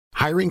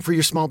Hiring for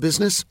your small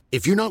business?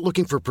 If you're not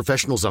looking for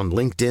professionals on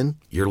LinkedIn,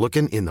 you're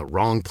looking in the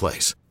wrong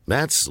place.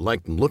 That's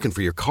like looking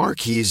for your car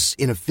keys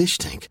in a fish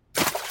tank.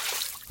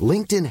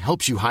 LinkedIn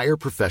helps you hire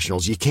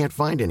professionals you can't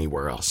find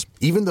anywhere else,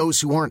 even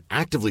those who aren't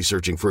actively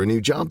searching for a new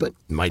job but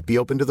might be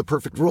open to the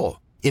perfect role.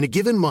 In a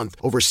given month,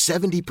 over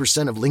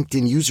 70% of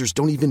LinkedIn users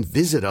don't even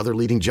visit other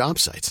leading job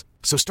sites.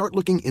 So start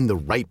looking in the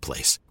right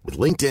place. With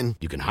LinkedIn,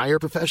 you can hire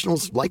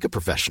professionals like a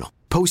professional.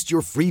 Post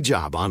your free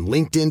job on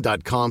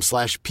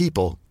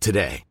linkedin.com/people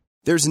today.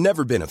 There's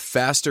never been a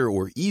faster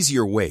or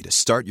easier way to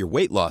start your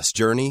weight loss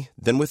journey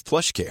than with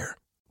PlushCare.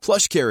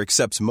 PlushCare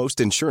accepts most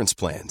insurance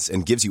plans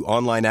and gives you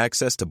online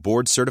access to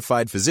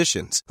board-certified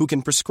physicians who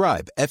can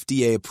prescribe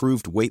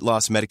FDA-approved weight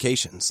loss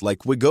medications like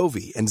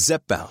Wegovy and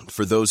Zepbound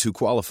for those who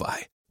qualify.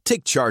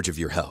 Take charge of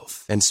your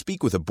health and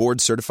speak with a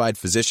board-certified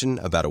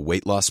physician about a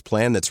weight loss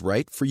plan that's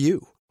right for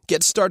you.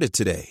 Get started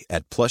today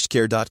at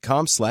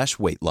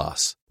plushcare.com/weight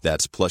loss.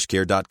 That's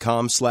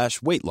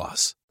plushcare.com/weight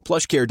loss.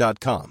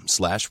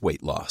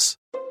 plushcare.com/weight loss.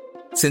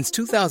 Since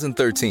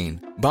 2013,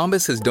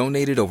 Bombas has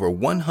donated over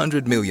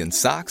 100 million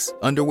socks,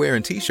 underwear,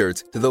 and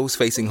T-shirts to those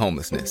facing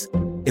homelessness.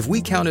 If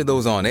we counted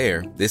those on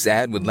air, this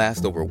ad would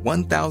last over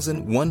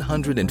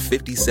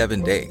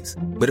 1,157 days.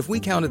 But if we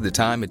counted the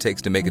time it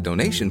takes to make a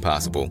donation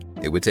possible,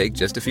 it would take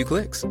just a few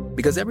clicks.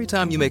 Because every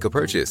time you make a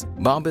purchase,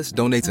 Bombas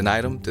donates an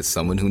item to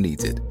someone who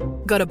needs it.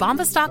 Go to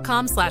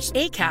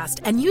bombas.com/ACAST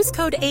and use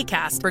code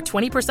ACAST for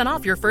 20%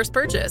 off your first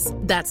purchase.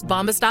 That's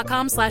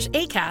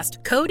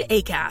bombas.com/ACAST, code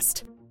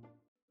ACAST.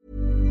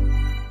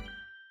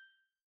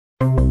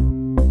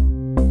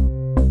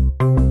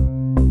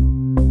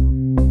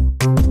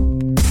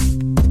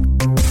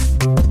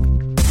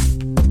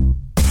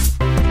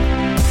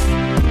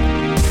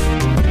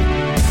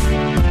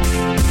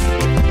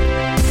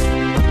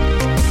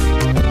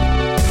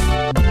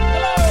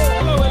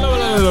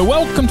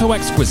 Welcome to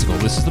Wax Quizzical.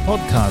 This is the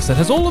podcast that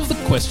has all of the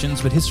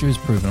questions, but history has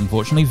proven,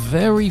 unfortunately,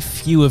 very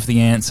few of the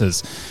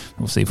answers.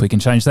 We'll see if we can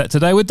change that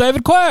today with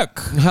David Quirk.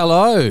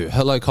 Hello,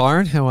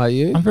 Kyron. How are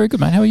you? I'm very good,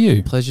 mate. How are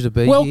you? Pleasure to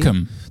be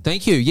Welcome. here.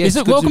 Thank you. Yes. Is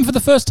it welcome for the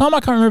first time? I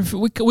can't remember.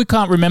 We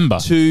can't remember.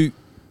 To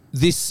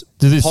this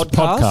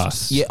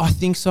podcast? Yeah, I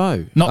think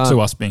so. Not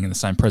to us being in the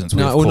same presence.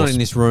 No, we're not in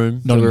this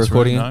room that we're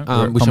recording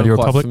in, which I'm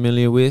quite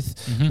familiar with.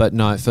 Mm-hmm. But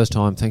no, first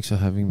time. Thanks for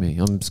having me.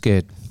 I'm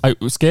scared. Oh,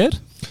 scared?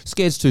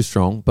 Scared's too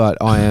strong, but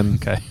I am...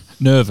 Okay.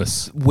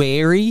 Nervous.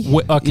 Wary.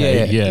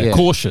 Okay, yeah.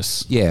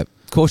 Cautious. Yeah.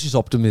 Cautious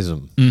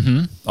optimism.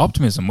 Mm-hmm.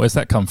 Optimism. Where's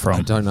that come from?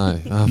 I don't know.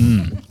 I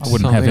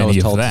wouldn't have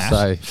any of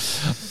that.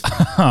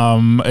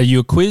 Are you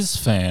a quiz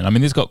fan? I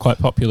mean, this got quite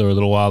popular a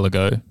little while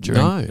ago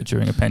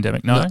during a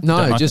pandemic. No,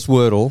 just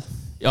Wordle.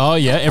 Oh,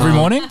 yeah, every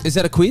morning? Is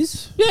that a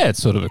quiz? Yeah,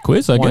 it's sort of a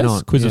quiz, I guess.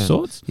 Not? Quiz of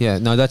sorts. Yeah,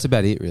 no, that's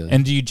about it, really.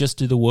 And do you just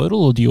do the Wordle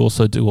or do you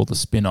also do all the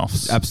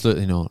spin-offs?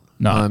 Absolutely not.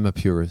 No. I'm a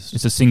purist.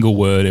 It's a single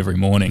word every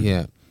morning.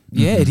 Yeah.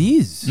 Yeah, it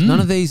is. None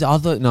of these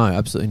other... No,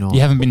 absolutely not.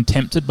 You haven't been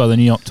tempted by the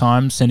New York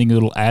Times sending a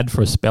little ad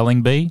for a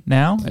spelling bee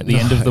now at the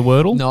end of the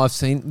Wordle? No, I've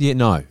seen... Yeah,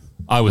 no.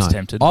 I was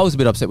tempted. I was a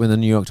bit upset when the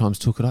New York Times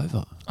took it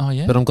over. Oh,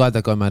 yeah? But I'm glad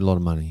that guy made a lot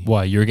of money.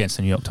 Why? You're against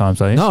the New York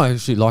Times, are you? No, I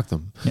actually like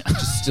them. Yeah. It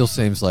just still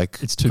seems like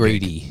it's too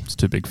greedy. Big. It's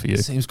too big for you.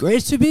 It seems great.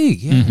 It's too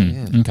big. Yeah,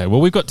 yeah. Okay,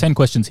 well, we've got 10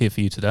 questions here for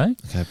you today.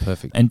 Okay,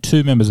 perfect. And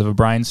 2 members of a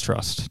Brains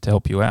Trust to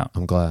help you out.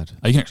 I'm glad.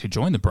 You can actually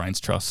join the Brains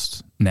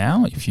Trust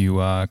now. If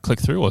you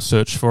click through or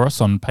search for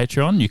us on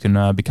Patreon, you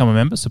can become a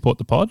member, support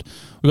the pod.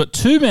 We've got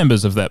 2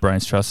 members of that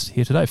Brains Trust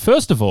here today.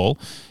 First of all,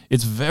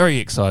 it's very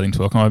exciting to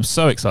welcome. I'm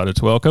so excited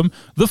to welcome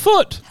The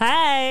Foot.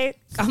 Hey,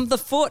 I'm The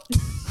Foot.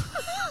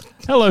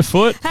 Hello,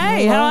 Foot.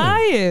 Hey, how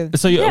are you?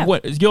 So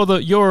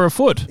you're a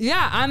foot.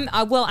 Yeah, I'm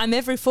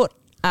every foot.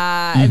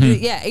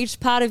 Each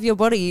part of your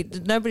body.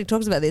 Nobody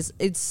talks about this.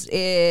 It's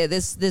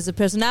there's a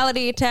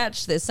personality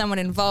attached. There's someone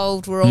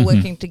involved. We're all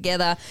working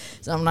together.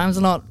 Sometimes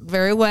not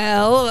very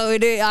well. But we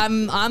do.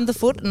 I'm the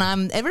foot, and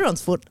I'm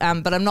everyone's foot.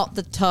 But I'm not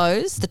the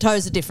toes. The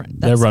toes are different.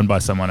 They're run by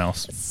someone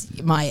else. It's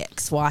my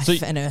ex-wife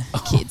and her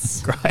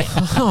kids. Great.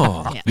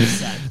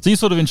 So you're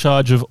sort of in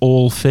charge of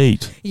all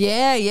feet.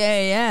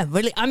 Yeah.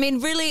 Really, I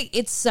mean, really,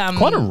 it's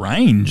quite a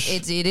range.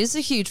 It is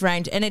a huge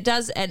range, and it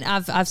does. And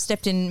I've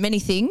stepped in many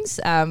things.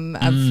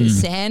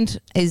 Sand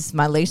is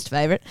my least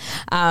favourite.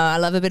 I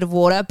love a bit of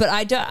water, but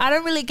I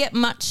don't really get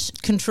much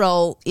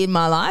control in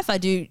my life. I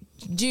do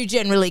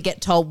generally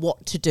get told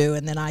what to do,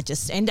 and then I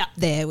just end up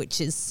there, which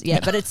is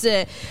But it's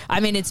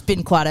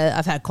been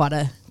I've had quite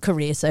a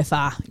career so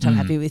far, which I'm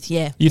happy with.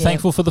 You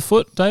thankful for the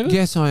foot, David?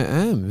 Yes, I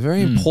am.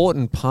 Very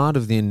important part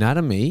of the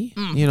anatomy.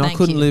 I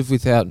couldn't live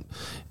without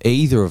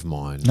either of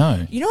mine.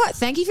 No. You know what?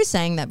 Thank you for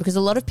saying that, because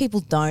a lot of people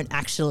don't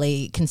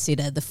actually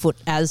consider the foot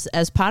as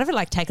part of it,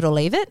 like take it or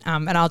leave it.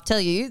 And I'll tell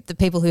you, the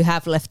people who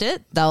have left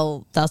it,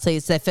 they'll say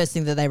it's their first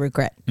thing that they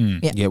regret.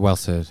 Yeah, well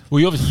said.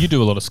 Well, you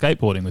do a lot of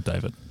skateboarding with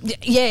David.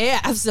 Yeah,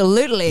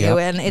 absolutely. Yep.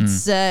 And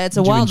it's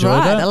a wild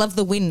ride. I love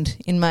the wind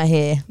in my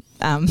hair.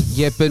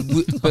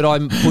 but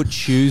I put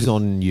shoes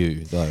on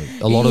you though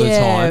a lot of the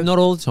time, not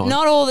all the time.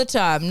 Not all the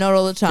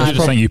time. You're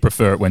just saying you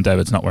prefer it when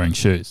David's not wearing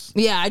shoes.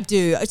 Yeah, I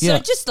do. So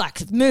just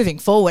like moving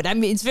forward, I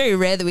mean, it's very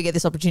rare that we get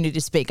this opportunity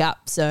to speak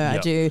up. So I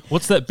do.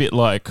 What's that bit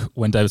like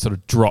when David sort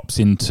of drops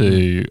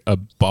into a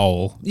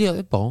bowl? Yeah,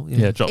 a bowl.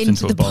 Yeah, drops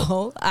into a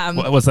bowl.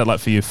 What's that like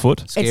for your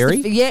foot?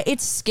 Scary?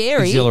 It's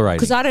scary. Exhilarating.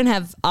 Because I don't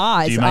have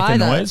eyes. Do you make a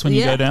noise when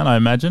you go down, I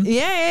imagine?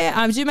 Yeah.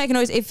 I do make a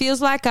noise. It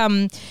feels like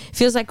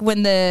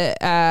when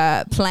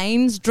the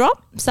planes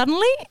drop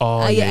suddenly.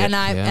 And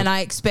I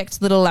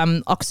expect little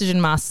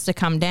oxygen masks to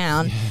come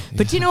down.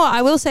 But you know what?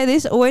 I will say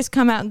this: always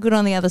come out good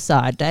on the other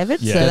side,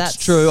 David. Yeah, so that's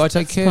true. I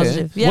take care.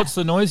 Positive. Yeah. What's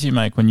the noise you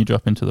make when you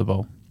drop into the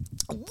bowl?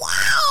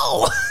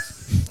 Wow.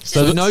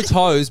 So no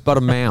toes but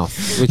a mouth,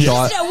 which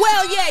yes.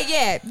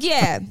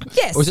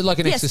 Or is it like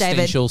an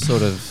existential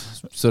David.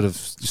 sort of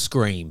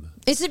scream?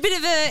 It's a bit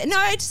of a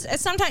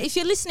it's sometimes if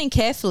you're listening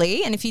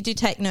carefully and if you do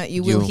take note,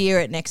 you'll hear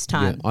it next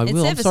time. Yeah, I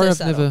will. I'm sorry, I've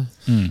never.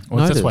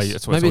 Well, that's why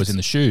it's always in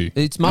the shoe.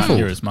 It's muffled.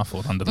 You hear it's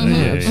muffled under the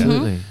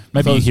absolutely.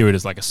 Maybe you hear it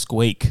as like a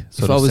squeak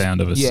sound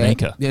of a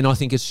sneaker. Yeah, and I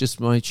think it's just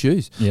my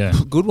shoes. Yeah,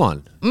 good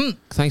one.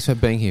 Thanks for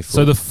being here.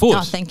 So the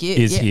foot thank you.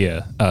 is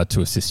here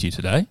to assist you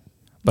today.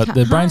 But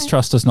the Brains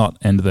Trust does not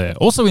end there.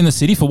 Also in the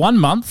city for 1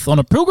 month on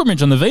a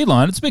pilgrimage on the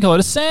V-Line, it's a big hello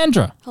to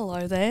Sandra.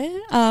 Hello there.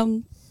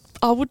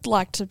 I would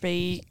like to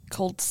be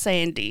called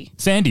Sandy.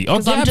 Sandy. Oh, yeah,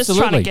 I'm just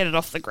absolutely. trying to get it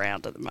off the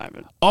ground at the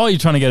moment. Oh, you're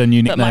trying to get a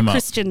new but nickname my up.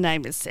 Christian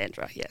name is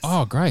Sandra, yes.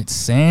 Oh, great.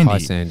 Sandy. Hi,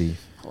 Sandy.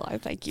 Hello,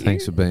 thank you.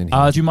 Thanks for being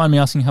here. Do you mind me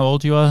asking how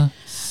old you are,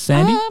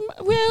 Sandy?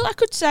 Well, I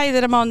could say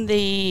that I'm on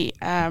the,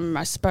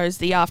 I suppose,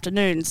 the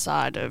afternoon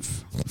side of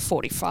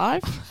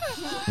 45,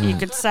 you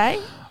could say.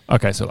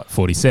 Okay, so like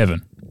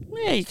 47.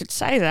 Yeah, you could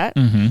say that.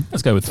 Mm-hmm.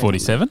 Let's go with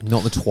 47.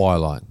 Not the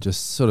twilight,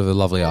 just sort of a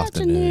lovely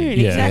afternoon.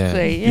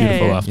 Exactly. Yeah.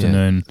 Beautiful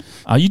afternoon.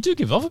 You do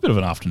give off a bit of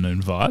an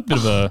afternoon vibe, bit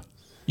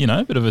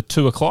of a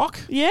 2 o'clock.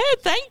 Yeah,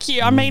 thank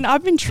you. I mean,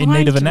 I've been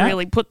trying to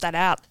really put that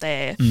out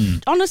there.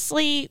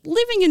 Honestly,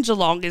 living in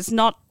Geelong is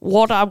not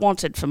what I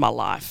wanted for my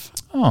life.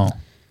 Oh.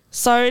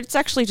 So it's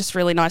actually just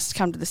really nice to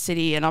come to the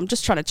city, and I'm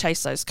just trying to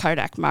chase those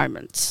Kodak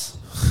moments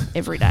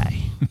every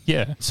day.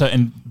 Yeah. So,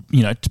 and,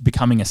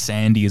 becoming a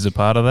Sandy is a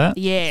part of that?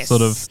 Yes.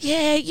 Sort of.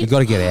 Yeah. You've got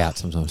to get out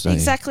sometimes, don't you?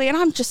 Exactly. And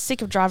I'm just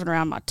sick of driving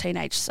around my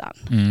teenage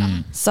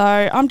son. So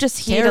I'm just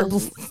here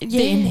Terrible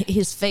in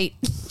his feet.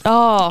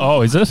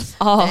 Oh, is it?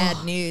 Oh.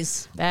 Bad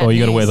news. You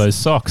got to wear those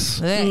socks.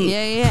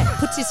 Yeah.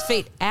 Puts his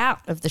feet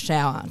out of the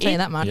shower. I'll tell you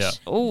that much.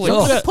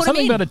 Yeah.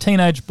 Something about a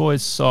teenage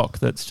boy's sock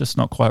that's just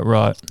not quite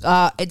right.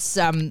 It's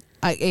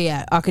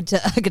I could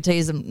tell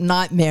you some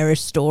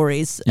nightmarish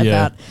stories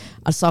about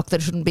a sock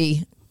that shouldn't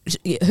be.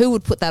 Who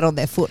would put that on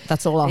their foot?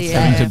 That's all I'll say.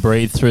 Having to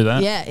breathe through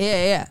that.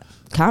 Yeah.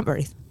 Can't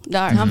breathe.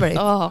 No. Can't breathe.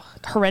 Oh,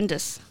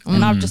 horrendous.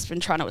 And I've just been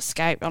trying to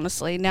escape,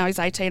 honestly. Now he's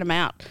 18, I'm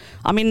out.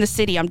 I'm in the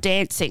city, I'm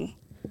dancing.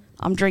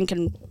 I'm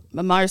drinking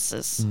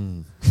mimosas.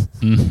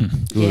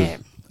 Yeah.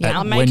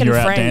 I'm making when you're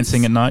friends. out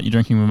dancing at night, you're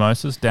drinking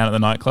mimosas down at the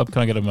nightclub.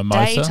 Can I get a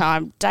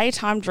mimosa?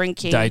 Daytime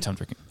drinking. Daytime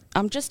drinking.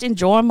 I'm just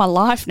enjoying my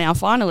life now,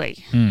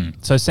 finally.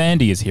 So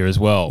Sandy is here as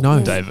well,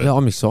 David. Yeah,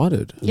 I'm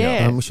excited.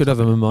 Yeah. We should have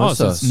a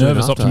mimosa. So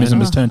nervous optimism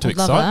has turned to I'd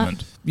love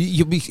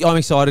excitement. I'm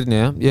excited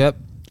now. Yep.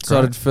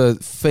 Excited for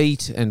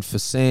feet and for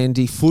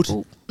Sandy. Foot.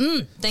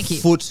 Thank you.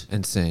 Foot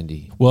and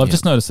Sandy. Well, I've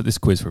just noticed that this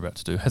quiz we're about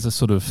to do has a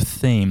sort of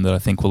theme that I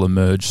think will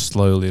emerge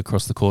slowly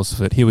across the course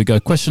of it. Here we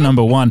go. Question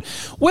number 1.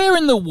 Where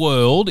in the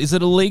world is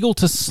it illegal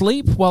to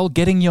sleep while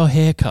getting your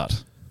hair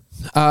cut?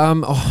 Have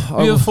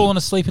you ever fallen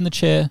asleep in the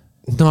chair?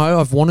 No,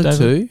 I've wanted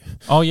David? to.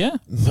 Oh, yeah?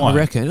 Why? I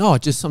reckon.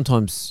 Just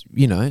sometimes,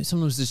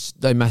 sometimes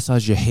they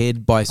massage your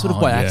head by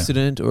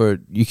accident, or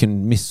you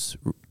can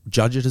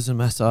misjudge it as a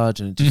massage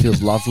and it just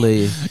feels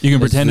lovely. You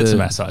can pretend it's a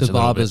massage. The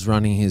barber's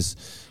running his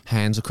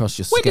hands across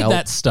your scalp. Where did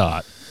that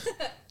start?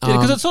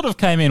 Because it sort of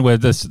came in where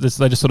they just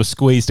sort of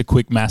squeezed a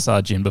quick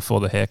massage in before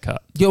the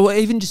haircut. Yeah, well,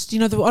 even just,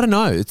 I don't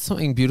know. It's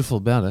something beautiful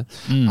about it.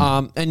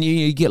 And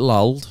you get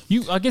lulled.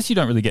 I guess you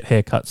don't really get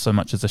haircuts so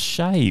much as a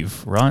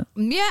shave, right?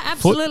 Yeah,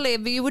 absolutely.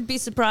 But you would be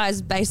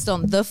surprised based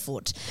on the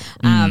foot.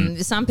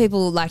 Some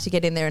people like to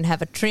get in there and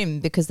have a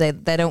trim because they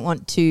don't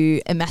want to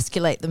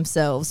emasculate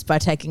themselves by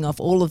taking off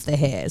all of their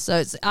hair.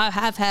 So I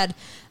have had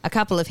a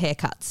couple of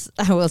haircuts,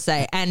 I will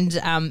say, and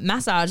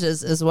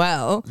massages as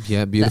well.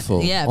 Yeah,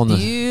 beautiful.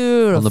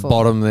 Beautiful. On the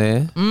bottom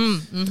there.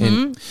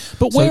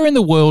 But where in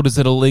the world is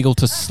it illegal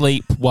to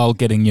sleep while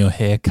getting your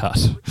hair cut?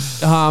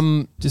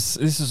 This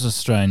is a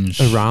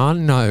strange...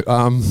 Iran? No.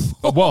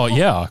 Well,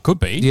 yeah, could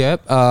be.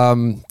 Yep.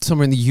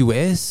 Somewhere in the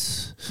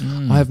US.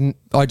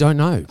 I don't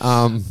know.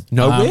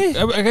 Nowhere?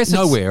 I guess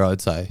nowhere, I'd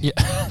say. Yeah.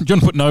 Do you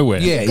want to put nowhere?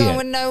 Yeah,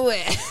 Going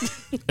nowhere.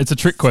 It's a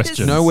trick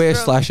question.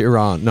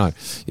 Nowhere/Iran. No.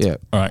 Yeah.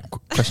 All right.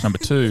 Question number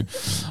 2.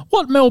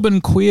 What Melbourne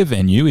queer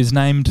venue is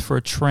named for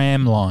a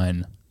tram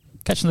line?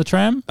 Catching the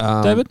tram,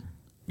 David?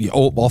 Yeah,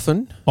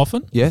 often.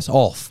 Often? Yes,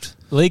 oft.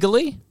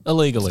 Legally?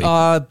 Illegally?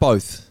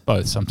 Both.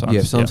 Both sometimes.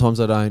 Yeah,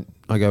 sometimes I don't.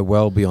 I go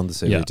well beyond the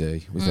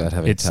CBD without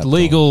having It's tapped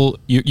legal.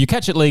 You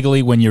catch it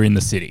legally when you're in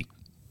the city.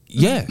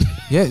 Yeah,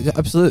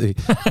 absolutely.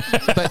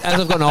 But as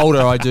I've gotten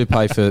older, I do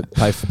pay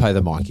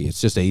the Mikey.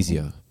 It's just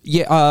easier.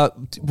 Yeah.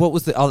 What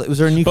was the? Was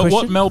there a new question?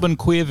 What Melbourne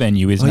queer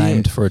venue is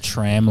named for a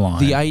tram line?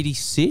 The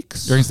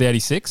 86. During the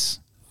 86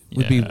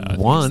 would be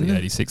one. The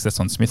 86. That's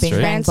on Smith Bing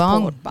Street. Bang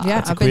Bong. Yeah,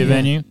 That's a queer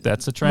venue.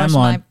 That's a tram Most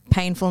line. of my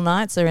painful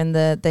nights are in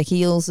the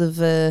heels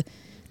of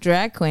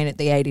drag queen at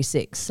the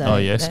 86. So Oh,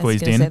 yeah, that's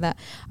squeezed gonna in. say that.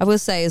 I will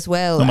say as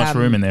well. Not much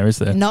room in there, is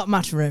there? Not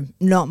much room.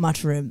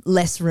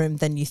 Less room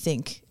than you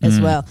think as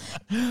well.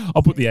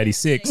 I'll put the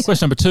 86.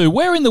 Question number 2.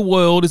 Where in the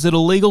world is it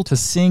illegal to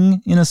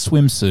sing in a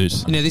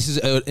swimsuit? Now this is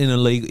an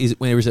illegal.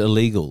 Where is it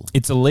illegal?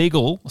 It's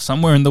illegal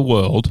somewhere in the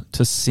world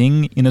to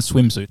sing in a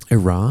swimsuit.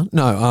 Iran?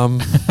 No.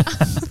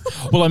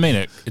 Well, I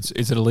mean,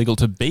 is it illegal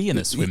to be in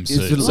a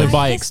swimsuit? So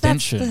by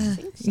extension.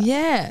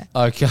 Yeah.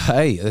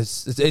 Okay.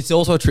 It's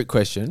also a trick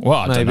question. Well,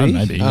 I don't know,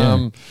 maybe,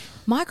 yeah.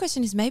 My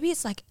question is maybe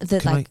it's like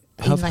I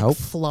have help?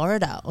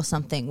 Florida or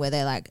something where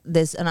they're like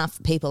there's enough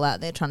people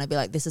out there trying to be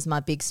like this is my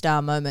big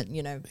star moment,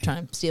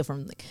 trying to steal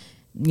from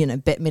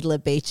middle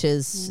of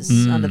beaches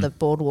under the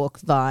boardwalk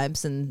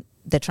vibes, and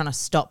they're trying to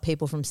stop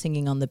people from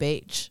singing on the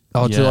beach.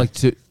 Oh, Yeah.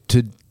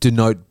 to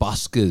denote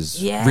buskers,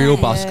 Yeah. real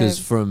buskers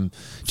from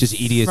just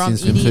idiots From in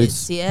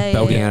swimsuits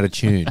belting out a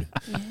tune.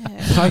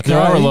 Okay. There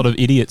are a lot of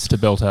idiots to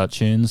belt out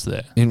tunes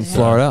there. in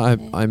Florida,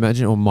 I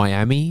imagine, or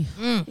Miami.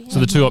 So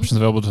the two options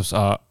available to us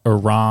are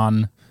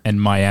Iran and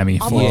Miami,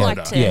 I would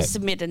Florida. like to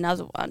submit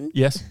another one.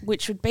 Yes.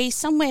 Which would be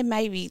somewhere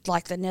maybe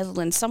like the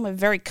Netherlands, somewhere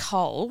very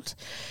cold,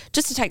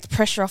 just to take the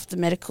pressure off the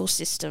medical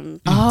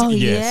system. Oh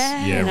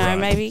Yes. Yeah, right.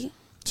 Maybe.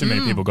 Too many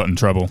people got in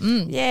trouble.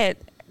 Yeah,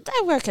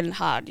 they're working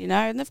hard,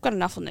 and they've got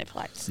enough on their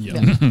plates.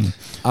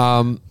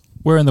 Yeah.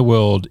 Where in the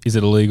world is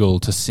it illegal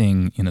to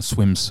sing in a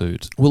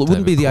swimsuit? Well, it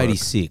wouldn't be David the Quirk?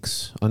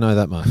 86. I know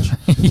that much.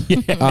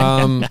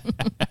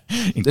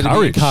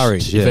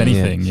 Encouraged, if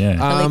anything,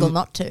 yeah. Illegal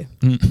not to.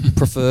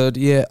 Preferred,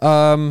 yeah.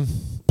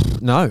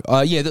 No.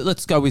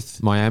 Let's go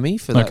with Miami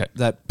for that, Okay.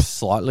 that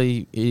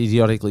slightly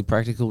idiotically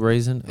practical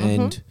reason.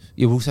 And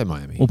we'll say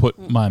Miami. We'll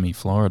put Miami,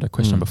 Florida.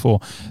 Question number 4.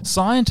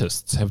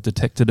 Scientists have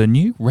detected a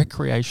new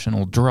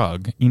recreational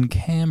drug in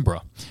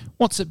Canberra.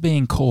 What's it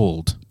being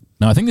called?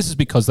 Now, I think this is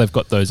because they've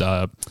got those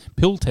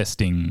pill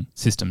testing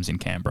systems in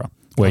Canberra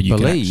where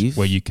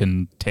where you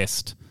can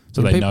test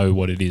so they know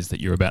what it is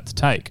that you're about to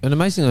take. And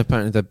amazingly,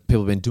 apparently, that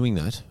people have been doing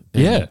that.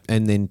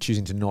 And then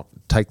choosing to not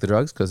take the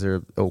drugs because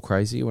they're all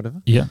crazy or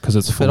whatever. Yeah, because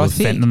it's full But I of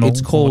think fentanyl.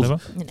 it's called or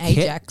whatever. An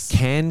Ajax.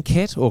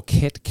 Can-Ket or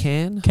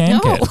Ket-Can?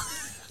 Can-Ket.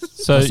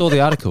 So I saw the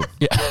article.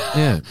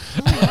 Yeah.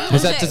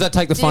 Does that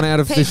take the fun out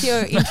of pique this?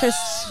 your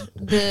interest,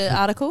 the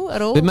article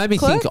at all? It made me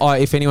think,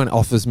 if anyone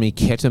offers me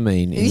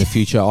ketamine in the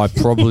future, I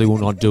probably will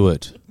not do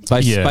it.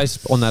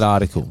 Based on that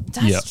article.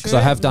 That's Yeah. Because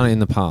I have done it in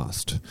the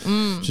past.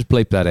 Just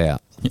bleep that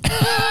out.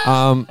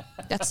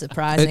 That's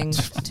surprising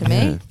to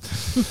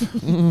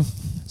me.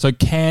 So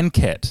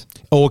Can-Ket.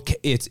 Or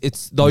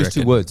it's those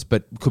two words,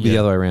 but could be the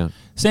other way around.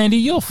 Sandy,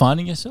 you're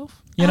finding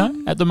yourself,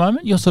 at the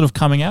moment. You're sort of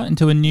coming out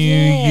into a new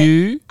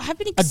you. I've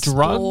been Are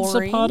drugs a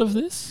exploring. part of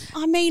this?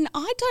 I mean,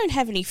 I don't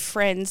have any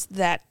friends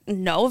that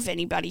know of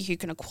anybody who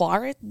can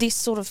acquire this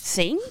sort of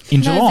thing.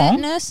 In No Geelong?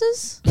 vet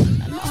nurses?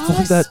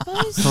 Find that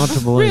hard to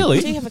believe. Really?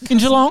 Do you have a In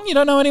Geelong? You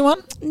don't know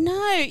anyone? No,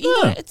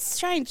 Huh. know, it's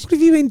strange. What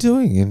have you been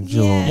doing in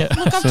Geelong? Yeah.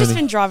 Look, I've just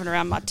been driving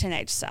around my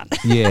teenage son.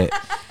 Yeah.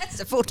 It's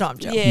a full-time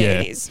job. Yeah,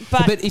 Yeah. it is.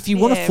 But, But if you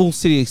want a full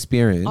city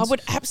experience, I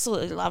would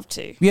absolutely love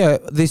to. yeah,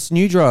 this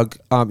new drug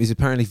is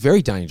apparently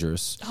very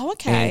dangerous. Oh,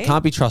 okay. And it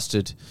can't be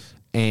trusted.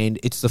 And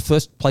it's the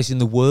first place in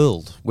the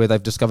world where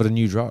they've discovered a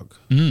new drug.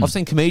 I've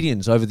seen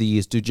comedians over the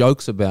years do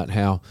jokes about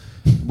how,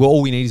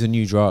 all we need is a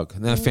new drug.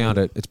 And then I found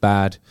it. It's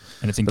bad.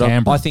 And it's in But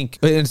Canberra. I think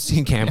it's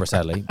in Canberra,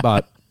 sadly.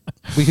 But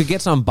we could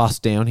get some bus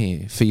down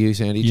here for you,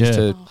 Sandy, just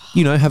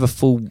Yeah. to, have a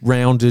full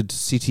rounded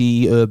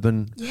city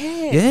urban.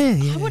 Yeah.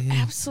 I would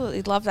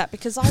absolutely love that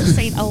because I've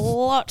seen a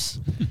lot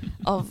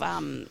of.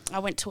 I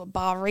went to a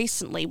bar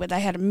recently where they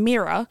had a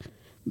mirror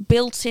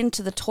built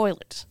into the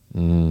toilet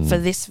for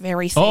this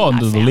very thing. Oh, I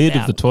under the found lid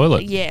of out. the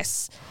toilet.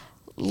 Yes.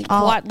 Oh,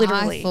 Quite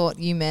literally. I thought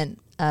you meant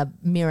a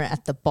mirror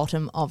at the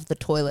bottom of the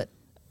toilet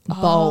bowl.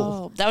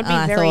 Oh, that would be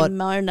I very thought,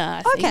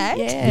 Mona. I think. okay.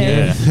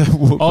 Yeah.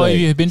 Oh,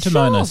 you've been to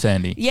Mona,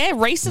 Sandy? Yeah,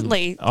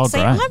 recently. Oh, See,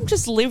 great. I'm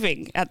just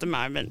living at the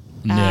moment.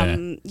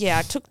 Yeah.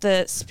 I took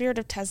the Spirit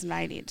of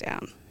Tasmania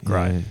down.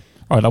 Great.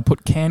 All right, I'll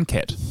put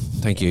Can-Ket.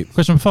 Thank you.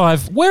 Question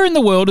 5. Where in the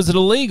world is it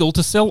illegal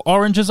to sell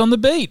oranges on the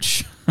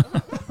beach?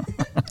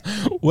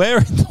 Where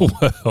in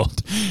the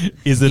world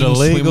is it In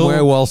illegal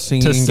swimwear while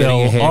singing, to getting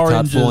sell a haircut,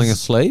 oranges falling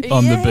asleep?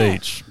 on the Yeah.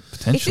 beach? If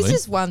Potentially.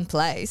 this is one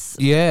place,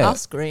 Yeah. I'll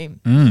scream.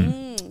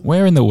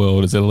 Where in the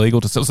world is it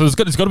illegal to sell? So it's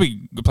got to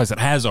be a place that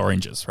has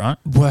oranges, right?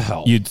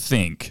 Well, You'd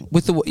think.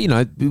 with the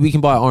we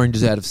can buy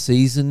oranges out of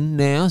season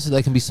now, so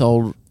they can be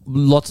sold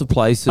lots of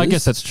places. I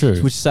guess that's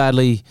true. Which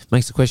sadly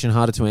makes the question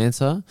harder to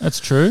answer. That's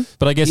true.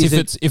 But I guess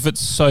Is if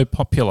it's so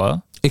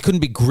popular, It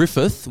couldn't be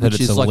Griffith, That which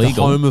it's is like the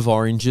illegal. home of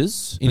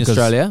oranges in Because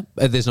Australia.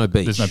 There's no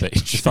beach. there's no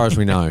beach. as far as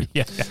we know.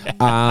 yeah.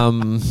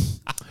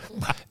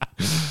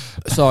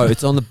 So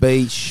it's on the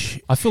beach.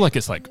 I feel like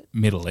it's like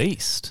Middle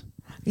East.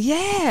 I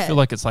Yeah. feel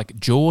like it's like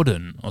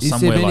Jordan or Is there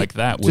somewhere any- like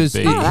that would does-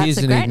 be. Oh, that's Here's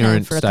a an great name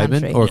ignorant for a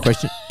statement country. or a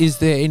question. Is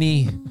there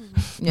any...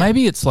 Yeah.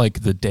 Maybe it's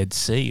like the Dead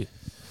Sea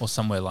or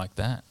somewhere like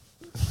that.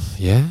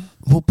 Yeah.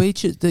 Well,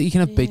 beaches. You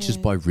can have beaches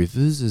by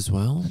rivers as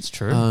well. That's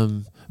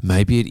true.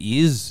 Maybe it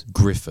is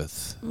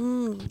Griffith. Do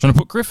you want to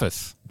put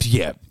Griffith?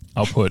 Yeah.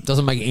 I'll put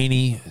Doesn't make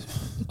any...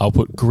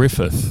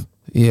 Griffith.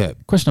 Yeah.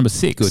 Question number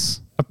 6. Good.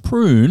 A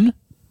prune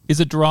is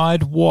a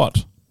dried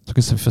what?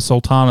 Because for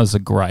sultanas, a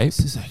grape. This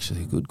is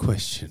actually a good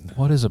question.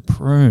 What is a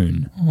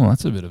prune? Oh,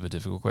 that's a bit of a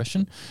difficult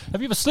question. Have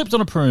you ever slipped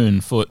on a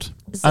prune foot?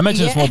 I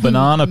imagine it's more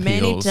banana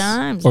many peels.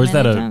 times, Or is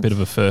that many a times. bit of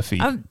a furphy?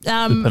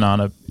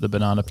 the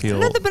banana peel.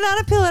 No, the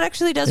banana peel it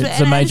actually does. It's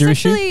a major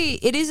issue?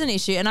 It is an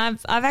issue, and I'm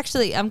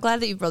glad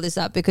that you brought this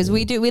up because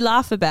we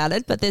laugh about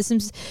it, but there's some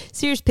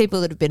serious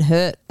people that have been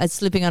hurt at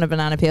slipping on a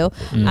banana peel.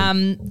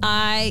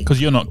 Because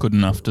you're not good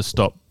enough to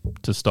stop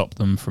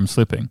them from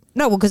slipping.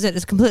 No, well, because it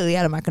is completely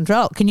out of my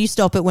control. Can you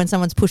stop it when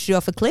someone's pushed you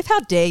off a cliff? How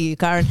dare you,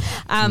 Karen?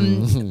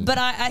 But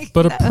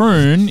a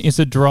prune is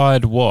a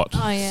dried what?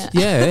 Oh yeah.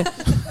 Yeah.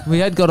 We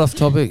had got off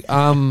topic.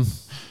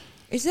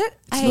 Is it?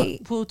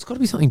 It's got to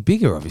be something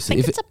bigger, I obviously.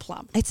 think If it's it- a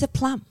plum. It's a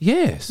plum.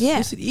 Yes. Yeah.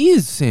 Yes, it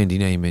is, Sandy,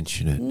 now you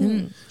mention it. Do you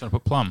want to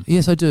put plum?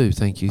 Yes, I do.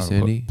 Thank you, I'll put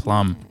Sandy.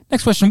 plum.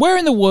 Next question. Where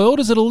in the world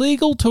is it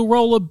illegal to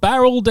roll a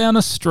barrel down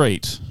a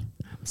street?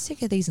 I'm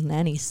sick of these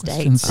nanny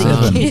Question states.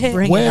 that 7. keep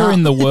bringing Where up.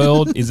 in the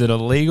world is it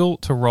illegal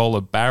to roll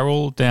a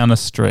barrel down a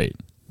street?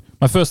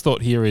 My first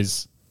thought here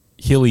is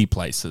hilly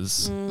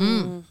places.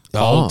 Oh.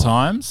 Old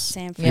times.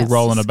 San You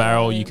roll in a Francisco.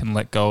 barrel, you can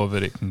let go of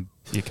it.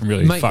 You can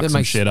really fuck that some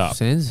makes shit up.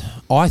 sense.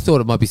 I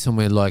thought it might be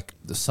somewhere like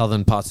the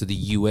southern parts of the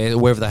US, or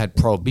wherever they had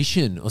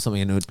prohibition or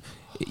something. And it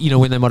would,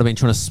 when they might have been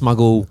trying to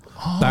smuggle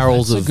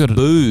barrels that's a of good-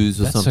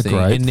 booze or that's a something,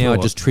 great and now it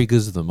thought. just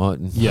triggers them.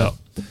 Yeah. Or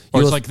Yours-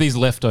 it's like these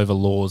leftover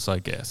laws, I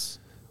guess.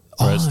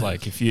 Whereas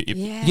like if you...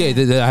 Yeah,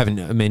 they haven't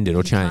amended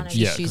or can't changed.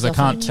 Yeah, Shoes because I off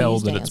on can't a tell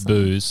that Tuesday it's or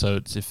something. booze, so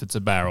if it's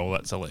a barrel,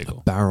 that's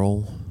illegal.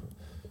 Barrel.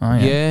 Oh,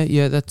 yeah.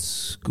 Yeah,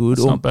 that's good.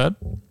 It's not bad.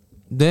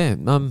 Yeah,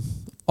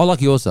 I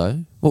like yours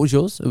though. What was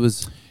yours? It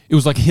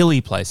was like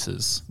hilly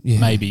places, Yeah.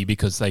 maybe,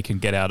 because they can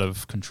get out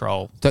of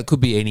control. That could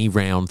be any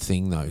round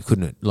thing though,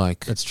 couldn't it?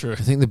 Like That's true. I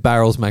think the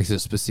barrels makes it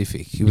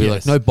specific. You'd be like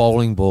Yes. no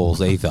bowling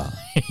balls either,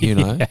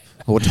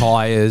 or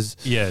tires.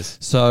 Yes.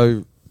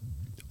 So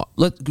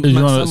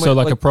So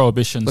like a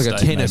prohibition like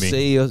state, a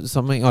Tennessee maybe. or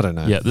something. I don't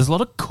know. Yeah, there's a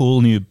lot of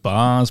cool new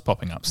bars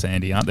popping up,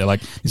 Sandy, aren't there?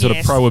 Like these sort of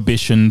Yes.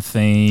 prohibition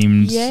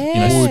themed,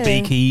 Yeah.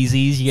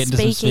 speakeasies. You get into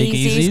some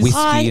speakeasies. Whiskey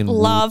I and wood.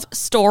 love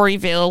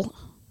Storyville.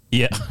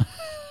 Yeah.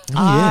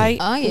 I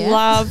Oh, yeah.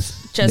 love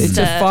just It's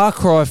a far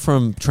cry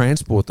from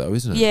transport though,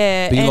 isn't it?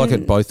 Yeah, But you like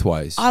and it both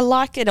ways. I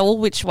like it all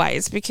which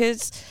ways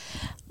because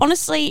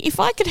honestly, if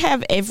I could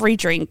have every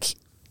drink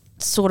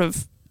sort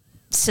of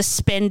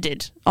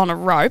suspended on a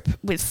rope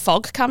with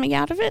fog coming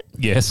out of it,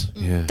 Yes.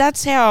 yeah.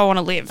 that's how I want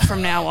to live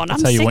from now on.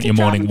 That's I'm how you sick want of your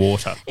morning driving-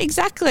 water.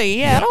 Exactly.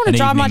 Yeah, I don't want An to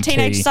drive my evening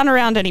teenage tea. son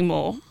around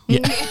anymore.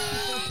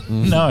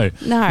 No.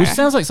 No. Which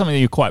sounds like something that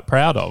you're quite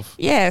proud of.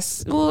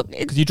 Yes. Well,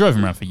 Because you drove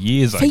him around for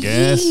years, I for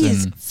guess.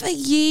 years, And for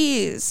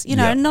years. You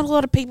know, Yeah. not a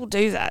lot of people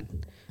do that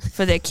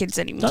for their kids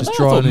anymore. Don't Just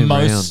they? I thought driving him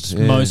most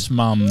around, yeah. most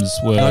mums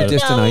were No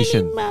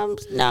destination.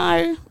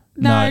 No,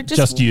 No,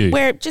 just you.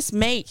 Just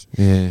me.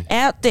 Yeah.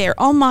 Out there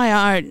on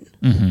my own,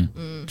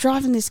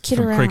 driving this kid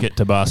from around. cricket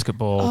to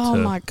basketball Oh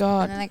to my And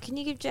god! they're like, can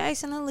you give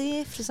Jason a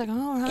lift? She's like,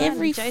 all right.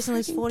 Every And Jason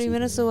lives freaking 40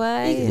 minutes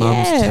away. Yeah.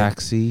 Mum's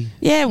taxi.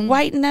 Yeah,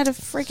 waiting at a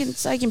freaking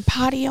so you can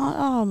party on.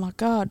 Oh my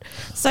god!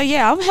 So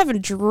yeah, I'm having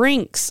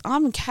drinks.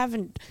 I'm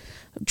having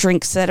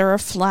drinks that are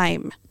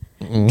aflame,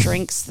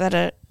 drinks that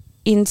are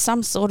in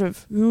some sort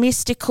of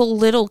mystical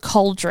little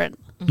cauldron.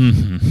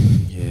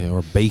 Yeah, or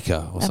a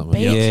beaker or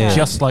something. beaker. Yeah.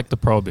 just like the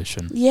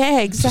prohibition.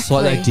 Yeah, exactly. Just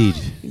like they did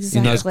in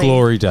those Exactly.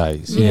 glory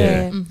days.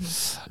 Yeah.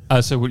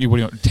 So what do you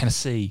want?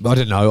 Tennessee? I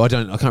don't know. I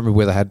can't remember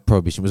where they had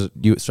prohibition. Was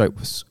it straight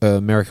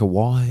America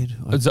wide?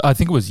 I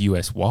think it was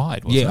US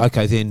wide. Wasn't Yeah. it?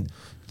 Okay, then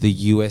the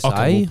USA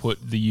Okay, we'll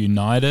put the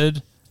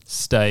United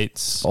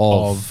States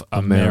of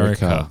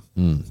America.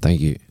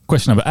 Thank you.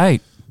 Question number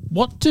 8.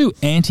 What do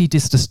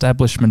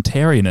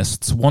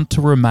anti-disestablishmentarianists want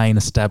to remain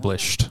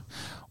established?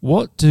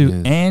 What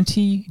do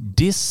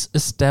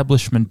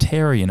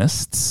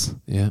anti-disestablishmentarianists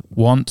Yeah.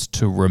 want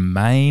to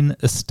remain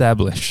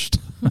established?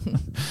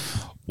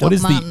 What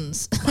is the...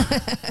 Martens.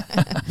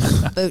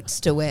 Boots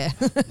to wear.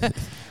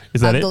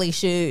 Is that Ugly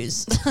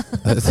shoes.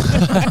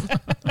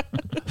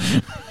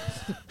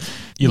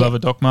 You love a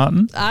Doc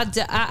Marten?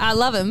 I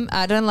love them.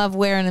 I don't love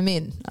wearing them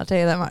in. I'll tell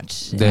you that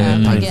much. They're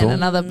Again, painful.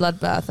 another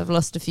bloodbath. I've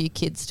lost a few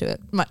kids to it.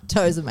 My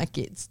toes are my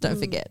kids. Don't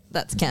forget.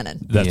 That's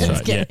canon. That's Yeah.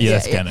 right. Yeah,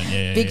 that's canon.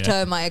 Yeah, Big yeah.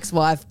 toe, my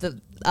ex-wife. The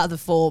other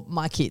 4,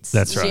 my kids.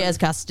 That's She right. has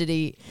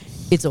custody.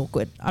 It's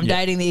awkward. I'm Yeah.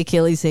 dating the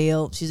Achilles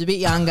heel. She's a bit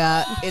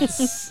younger.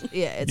 It's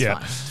Yeah.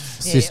 fine.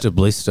 Sister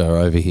Blister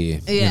over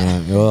here. Yeah.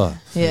 You know, ugh.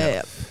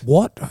 Yeah.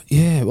 What?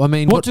 Yeah. I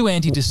mean, What do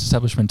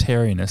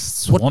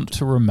anti-disestablishmentarianists want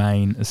to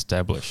remain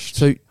established?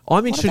 So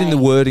I'm interested in the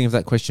they? wording of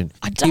that question.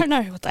 I don't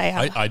know what they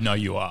are. I know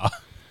you are.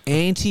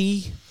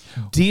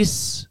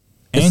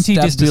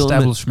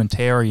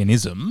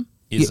 Anti-disestablishmentarianism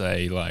is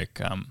a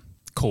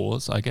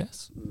cause, I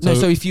guess.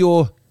 So if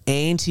you're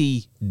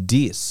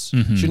anti-dis,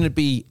 shouldn't it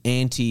be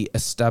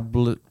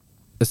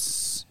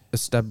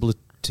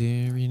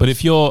anti-establishmentarian? But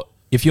if you're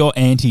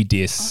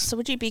anti-dis, so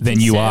would you be then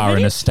you are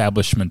an conservative?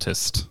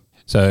 establishmentist.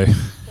 So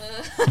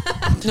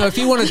no, if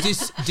you want to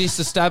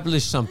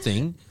disestablish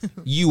something,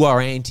 you are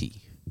anti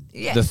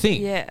the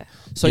thing. Yeah.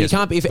 So you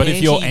can't be. But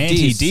if you're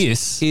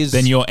anti-dis,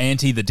 then you're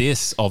anti the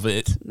dis of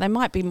it. They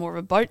might be more of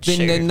a boat shoe.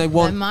 Then they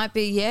want. It might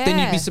be, yeah. Then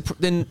you'd be.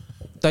 Then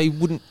they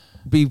wouldn't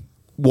be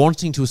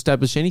wanting to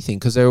establish anything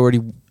because they're already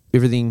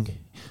everything.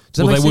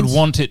 Well, they would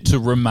want it to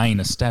remain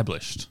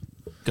established.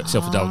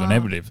 Self-double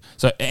negative.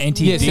 So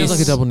anti-dis. Yeah, sounds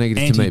like a double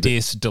negative to me.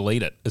 Anti-dis,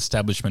 delete it.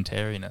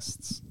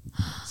 Establishmentarianists.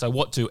 So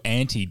what do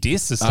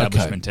anti-dis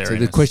establishmentarianists? So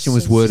the question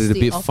was worded a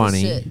bit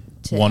funny.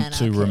 Want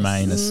to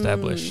remain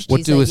established.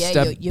 What do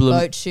your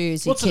boat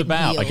shoes? What's it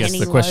about? I guess Any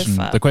the question.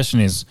 loafer. The question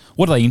is,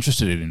 what are they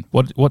interested in?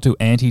 What do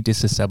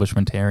anti-dis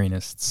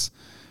establishmentarianists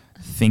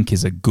think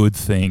is a good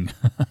thing?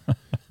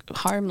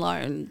 Home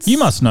loans. You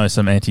must know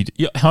some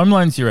home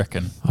loans. You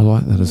reckon? I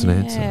like that as an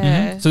answer.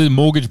 Yeah. So the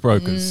mortgage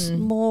brokers.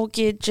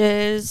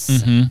 Mortgages.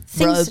 Mhm.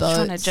 Things that are trying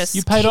to Rowboats. just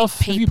You paid keep off.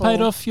 Have you people- paid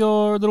off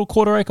your little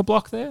quarter-acre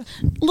block there?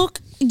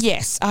 Look,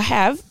 yes, I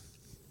have.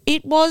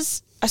 It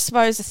was, I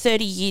suppose, a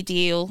 30-year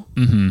deal,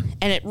 and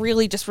it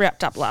really just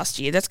wrapped up last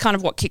year. That's kind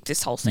of what kicked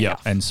this whole thing Yeah,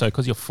 off. and so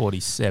because you're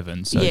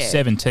 47, so Yeah.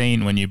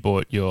 17 when you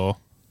bought your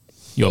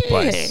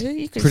place. Yeah,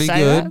 you could Pretty say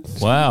good. that.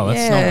 Wow, that's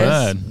Yes. not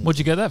bad. What'd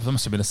you get that for? That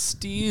must have been a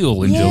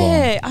steal in Geelong.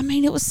 Yeah, I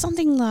mean, it was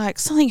something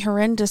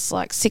horrendous,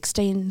 like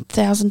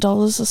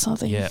 $16,000 or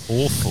something. Yeah,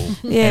 awful.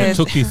 Yeah. And it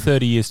took you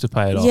 30 years to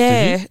pay it off,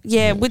 Yeah, did you?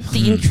 yeah, with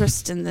the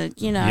interest and the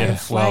Yeah,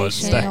 well, it's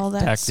inflation and all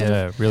that. stacked, sort of-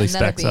 yeah, really And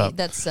that'd stacks up.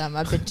 That's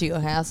I've been to your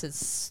house.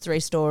 It's 3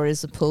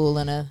 stories, a pool,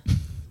 and a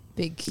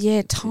big.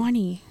 Yeah,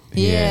 tiny.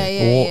 Yeah.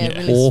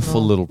 Really Awful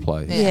small. little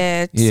place.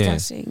 Yeah, it's Yeah.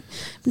 disgusting.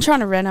 I've been trying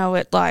to reno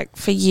it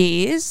for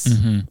years.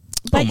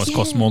 It almost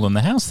costs more than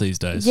the house these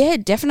days. Yeah,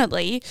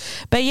 definitely.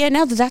 But yeah,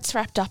 now that that's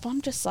wrapped up,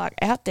 I'm just out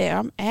there.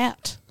 I'm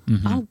out.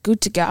 I'm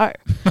good to go.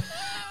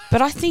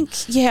 But I think,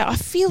 I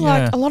feel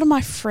like a lot of my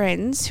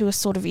friends who are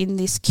sort of in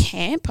this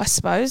camp, I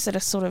suppose, that are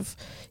sort of,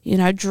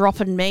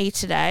 dropping me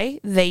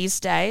these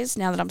days,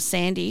 now that I'm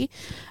Sandy,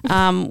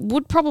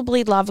 would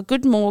probably love a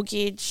good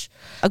mortgage,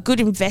 a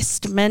good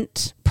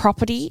investment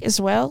property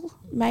as well,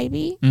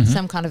 maybe.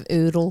 Some kind of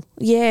oodle.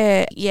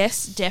 Yeah,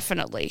 yes,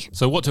 definitely.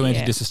 So what do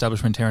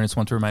anti-disestablishmentarians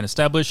want to remain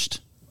established?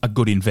 A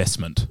good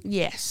investment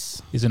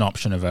Yes. is an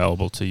option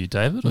available to you,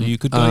 David, or you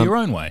could go your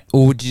own way.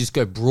 Or would you just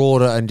go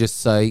broader and just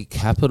say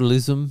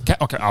capitalism?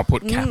 Okay, I'll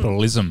put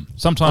capitalism.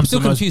 Sometimes I'm still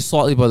the most- confused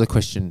slightly by the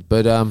question,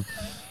 but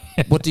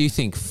what do you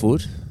think,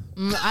 Foot?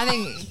 I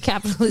think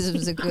capitalism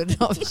is a good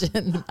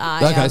option.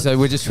 Okay, so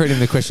we're just treating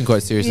the question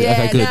quite seriously.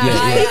 Yeah, okay, good.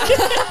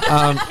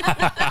 no,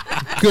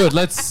 Good.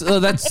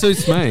 That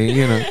suits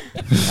me.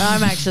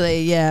 I'm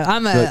actually,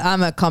 I'm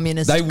a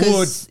communist. They would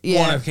 'cause,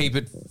 want to keep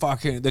it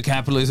fucking the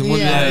capitalism,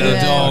 wouldn't Yeah, they? The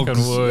yeah. dogs.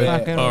 Fucking would.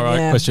 Fucking All right,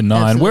 yeah, question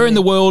 9. Where in absolutely.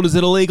 the world is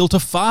it illegal to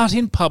fart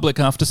in public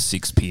after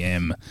 6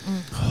 p.m.?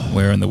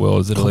 Where in the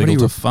world is it Comedy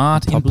illegal to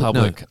fart in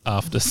Republic? public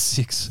after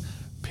 6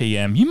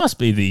 p.m.? You must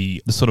be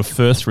the sort of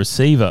first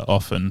receiver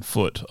often,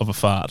 Foot, of a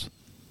fart.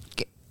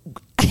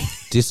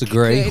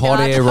 Disagree. Good. Hot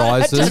I air don't- I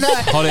rises. don't know.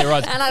 Hot air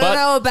rises. And I But don't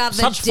know about the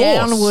such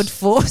downward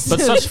force. But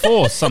such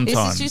force This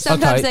sometimes. is true.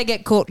 Sometimes Okay. they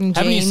get caught in jeans.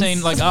 Haven't you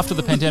seen, after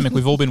the pandemic,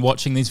 we've all been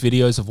watching these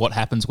videos of what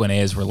happens when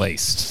air's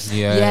released.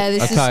 Yeah,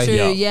 this is true.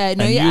 Yeah,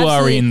 no, and you're you are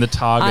absolutely- in the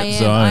target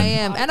zone. I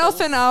am, and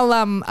often I'll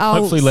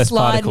Hopefully less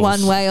slide particles.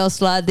 one way, I'll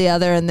slide the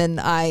other, and then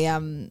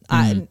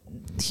I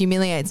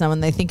humiliate someone.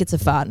 They think it's a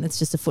fart, and it's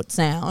just a foot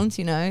sound,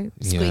 squeaky,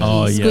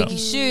 Oh, yeah. squeaky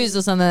shoes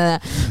or something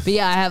like that. But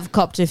yeah, I have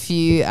copped a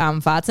few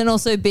farts, and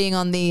also being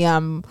on the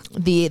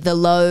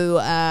low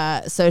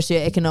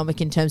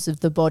socioeconomic in terms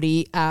of the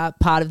body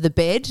part of the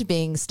bed,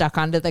 being stuck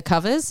under the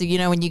covers. So,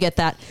 when you get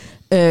that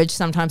urge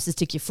sometimes to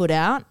stick your foot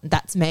out,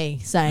 that's me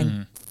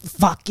saying,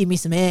 fuck, give me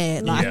some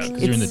air. Like, Yeah,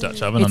 'cause you're in the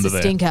Dutch oven it's under a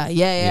there. stinker.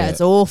 Yeah, it's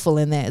awful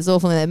in there. It's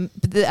awful in there.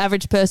 But the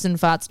average person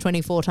farts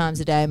 24 times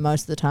a day, and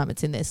most of the time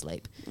it's in their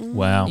sleep.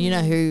 Wow. You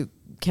know who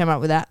came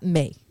up with that?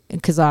 Me.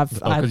 Because I've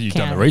 'cause you've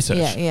done the counted. research.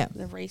 Yeah.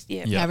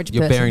 Yeah. Average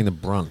You're person. bearing the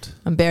brunt.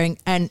 I'm bearing,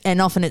 and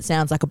often it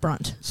sounds like a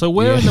brunt. So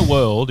where in the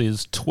world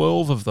is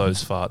 12 of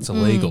those farts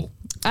illegal?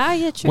 Ah,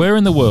 yeah, true. Where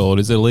in the world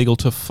is it illegal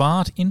to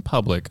fart in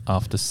public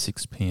after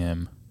 6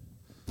 p.m.?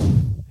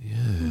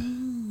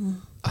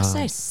 I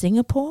say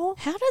Singapore.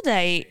 How do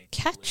they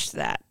catch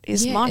that?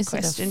 Is Yeah, my is it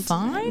a question.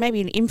 fine?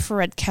 Maybe an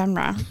infrared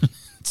camera.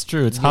 It's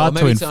true. It's hard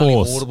to maybe it's only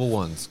enforce. audible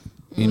ones,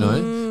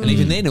 and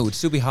even then it would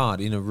still be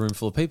hard in a room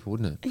full of people,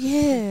 wouldn't it?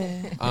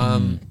 Yeah.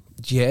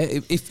 Yeah.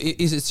 If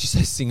is it? You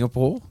say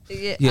Singapore?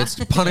 Yeah. it's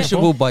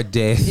punishable by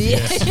death.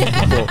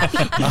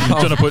 I'm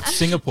going to put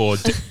Singapore,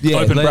 Yeah,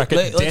 open let- bracket,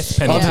 let- death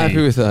penalty. I'm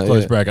happy with that,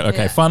 Close yeah. bracket.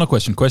 Okay, final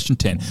question. Question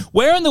 10.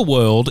 Where in the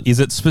world is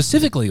it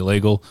specifically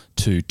illegal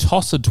to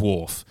toss a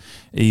dwarf,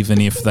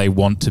 even if they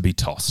want to be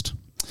tossed?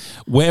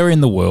 Where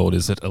in the world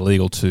is it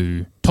illegal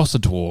to toss a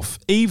dwarf,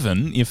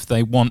 even if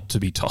they want to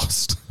be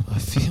tossed? I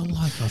feel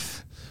like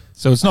I've...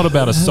 So it's not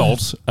about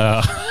assault.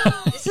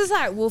 This is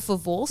like Wolf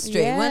of Wall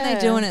Street. Weren't they Yeah.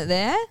 doing it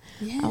there?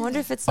 I wonder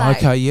if it's like...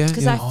 Okay, yeah,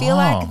 Because yeah. I feel Oh.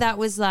 like that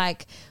was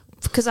like...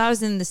 Because I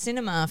was in the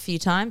cinema a few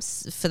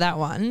times for that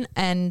one,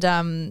 and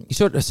You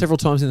saw it several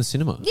times in the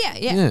cinema. yeah.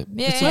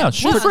 It's allowed.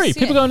 Shoe-free. Yeah.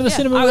 People going to the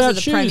cinema I without was at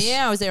the shoes. premiere.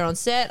 I was there on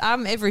set.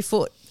 I'm every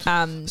foot.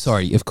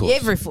 Sorry, of course.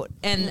 Every foot,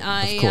 and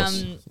Of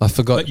course. I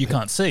forgot. But you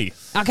can't see.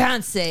 I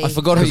can't see. I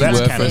forgot who you That's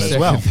were for canon a as second.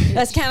 well.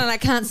 That's canon. I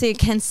can't see,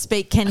 can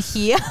speak, can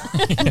hear.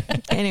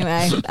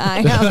 Anyway,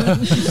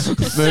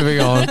 Moving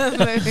on.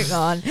 moving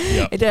on.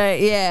 Yep.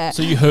 Yeah.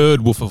 So you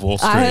heard Wolf of Wall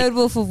Street. I heard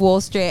Wolf of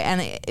Wall Street,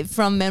 and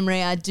from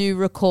memory, I do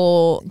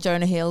recall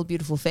Jonah Hill,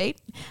 Beautiful Feet.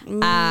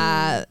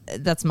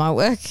 That's my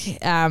work.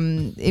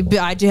 But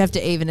I do have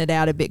to even it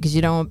out a bit because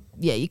you don't.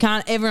 Yeah, you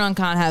can't. Everyone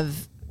can't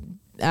have.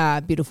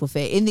 Beautiful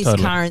feet in this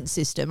Totally. current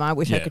system. I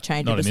wish I Yeah, could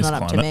change not it. It's in this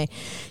not up to climate. me.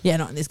 Yeah,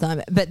 not in this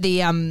climate. But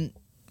the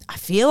I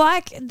feel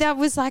like that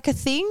was like a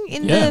thing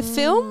in Yeah. the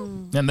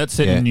film. And that's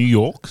set Yeah. in New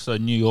York, so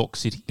New York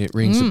City It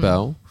rings a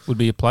bell. would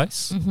be a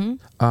place.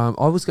 I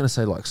was going to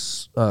say like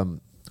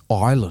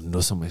Ireland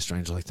or somewhere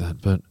strange like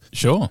that, but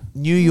Sure.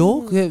 New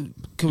York? Yeah,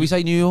 can we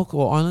say New York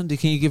or Ireland?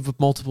 Can you give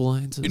multiple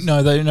answers?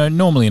 No, they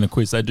normally in a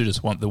quiz they do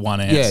just want the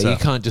one answer. Yeah, you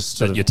can't just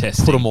that sort you're of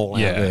testing. put them all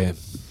Yeah. out there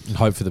and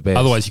hope for the best.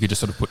 Otherwise, you could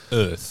just sort of put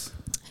Earth,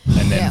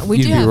 and then Yeah, we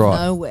you'd do be have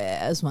right. nowhere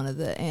as one of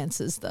the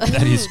answers, though.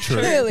 that is true.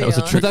 Really That was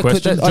a on. trick But that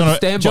could- question. that- I'd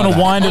stand Do you by want to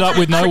that. wind it up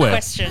with Trick nowhere?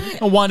 question.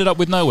 I'll wind it up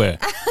with nowhere.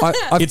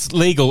 It's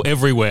legal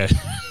everywhere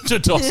to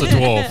toss a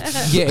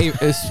dwarf. yeah,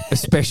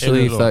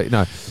 especially if they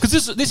no. Because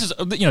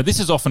this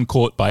is often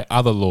caught by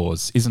other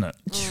laws, isn't it?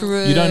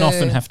 True. You don't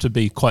often have to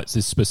be quite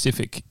this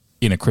specific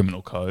in a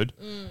criminal code.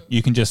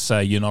 You can just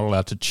say you're not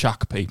allowed to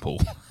chuck people.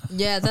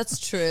 Yeah, that's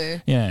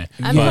true. Yeah.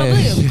 And But-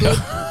 probably a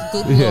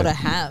good law to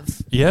have.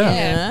 Yeah.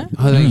 You know?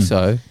 I think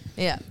so.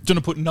 Yeah. Do you want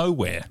to put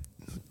nowhere?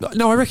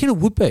 No, I reckon it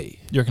would be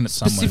You reckon it's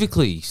somewhere?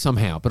 specifically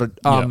somehow, but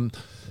Ireland.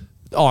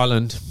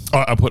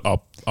 I'll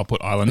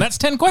put Ireland. That's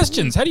 10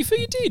 questions. How do you feel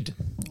you did?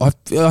 I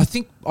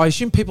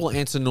assume people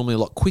answer normally a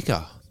lot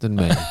quicker than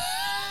me.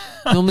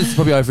 Normally it's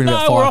probably over in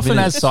about 5 we're often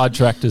minutes. as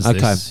sidetracked as Okay.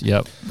 this.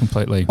 Yep,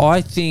 completely.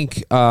 I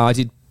think I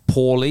did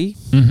poorly.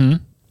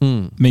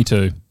 Me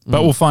too.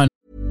 But we'll find.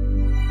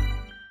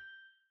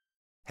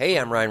 Hey,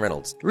 I'm Ryan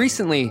Reynolds.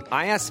 Recently,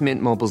 I asked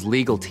Mint Mobile's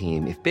legal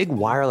team if big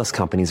wireless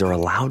companies are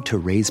allowed to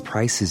raise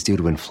prices due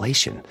to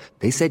inflation.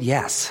 They said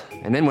yes.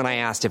 And then when I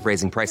asked if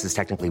raising prices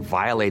technically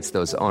violates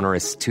those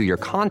onerous 2-year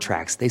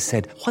contracts, they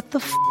said, "What the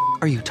f***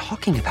 are you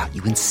talking about,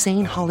 you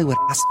insane Hollywood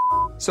ass?"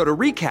 So to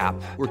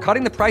recap, we're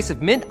cutting the price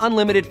of Mint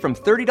Unlimited from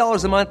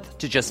 $30 a month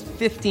to just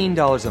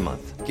 $15 a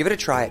month. Give it a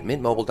try at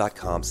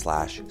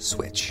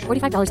mintmobile.com/switch.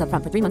 $45 up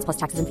front for 3 months plus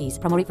taxes and fees.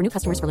 Promo rate for new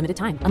customers for limited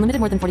time. Unlimited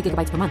more than 40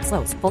 gigabytes per month.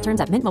 Slows full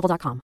terms at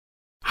mintmobile.com.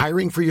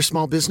 Hiring for your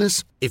small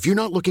business? If you're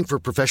not looking for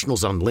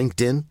professionals on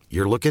LinkedIn,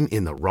 you're looking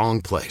in the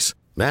wrong place.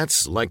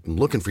 That's like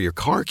looking for your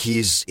car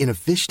keys in a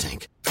fish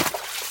tank.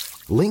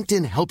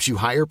 LinkedIn helps you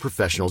hire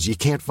professionals you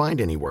can't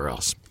find anywhere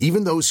else,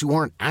 even those who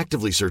aren't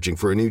actively searching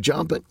for a new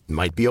job but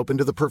might be open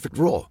to the perfect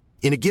role.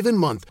 In a given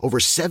month, over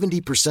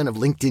 70% of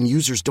LinkedIn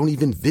users don't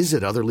even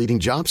visit other leading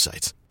job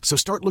sites. So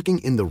start looking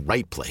in the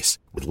right place.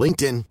 With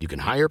LinkedIn, you can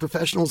hire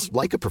professionals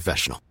like a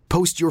professional.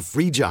 Post your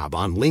free job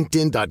on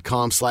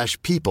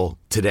linkedin.com/people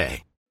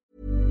today.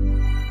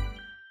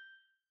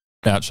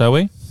 Out, shall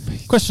we?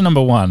 Question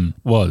number 1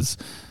 was,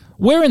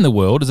 where in the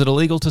world is it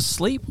illegal to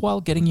sleep while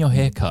getting your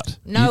hair cut?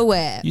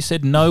 Nowhere. You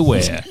said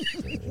nowhere.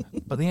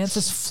 But the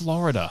answer's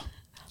Florida.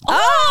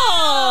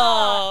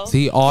 Oh!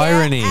 The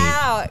irony.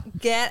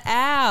 Get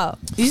out.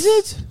 Is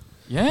it?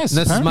 Yes. And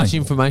that's as apparently. much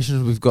information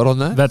as we've got on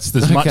that? That's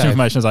as much Okay.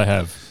 information as I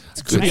have.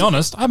 To be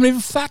honest, I haven't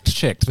even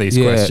fact-checked these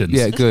Yeah, questions.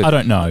 yeah, good. I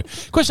don't know.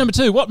 Question number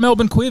 2. What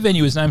Melbourne queer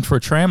venue is named for a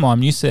tram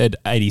line? You said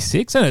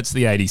 86, and it's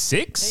the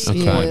 86.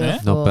 Okay, Point there.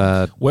 not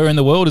bad. Where in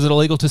the world is it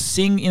illegal to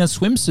sing in a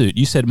swimsuit?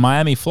 You said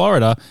Miami,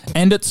 Florida,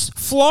 and it's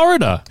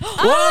Florida.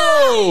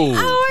 Whoa! Oh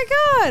my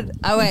god.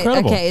 Oh wait.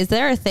 Incredible. Okay. Is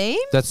there a theme?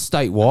 That's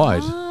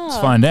statewide. Let's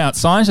find out.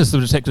 Scientists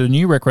have detected a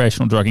new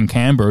recreational drug in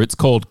Canberra. It's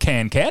called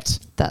CanCat.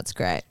 That's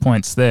great.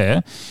 Points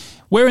there.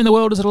 Where in the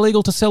world is it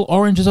illegal to sell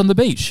oranges on the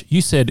beach?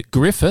 You said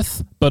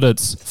Griffith, but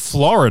it's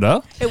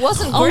Florida. It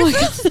wasn't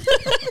Griffith.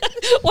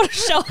 What a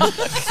shock.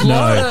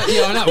 No,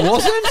 Yeah, I know. It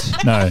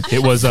wasn't? no,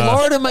 it was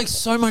Florida makes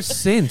so much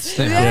sense.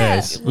 Now.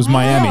 Yes, it was Wow.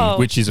 Miami,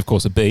 which is of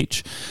course a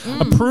beach.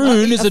 A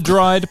prune is a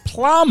dried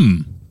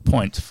plum.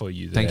 Point for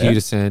you there. Thank you to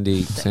Sandra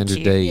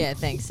you. D. Yeah.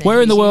 Thanks. Sandy.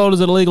 Where in the world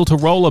is it illegal to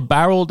roll a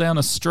barrel down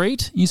a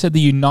street? You said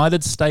the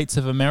United States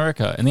of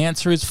America, and the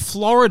answer is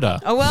Florida.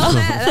 Oh well,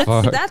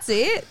 that's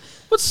it.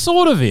 What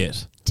sort of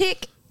it?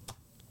 Tick.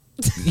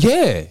 Yeah.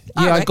 Yeah,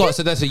 I reckon. got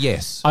so that's a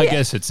yes. I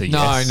guess it's a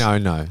yes.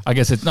 No. I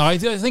guess it. No, I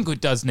think it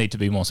does need to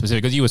be more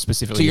specific because you were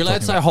specifically. So you're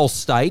allowed to say a whole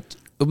state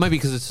maybe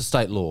because it's a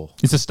state law.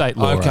 It's a state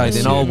law. Okay, I then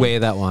assume. I'll wear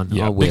that one.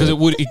 Yeah, I'll wear because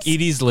it.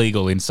 it is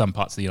legal in some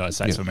parts of the United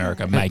States of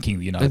America, making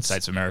the United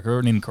States of America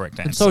an incorrect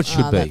answer. And so it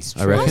should be, that's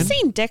I true. reckon. I've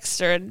seen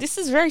Dexter, and this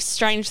is very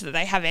strange that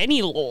they have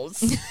any laws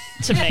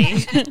to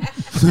me.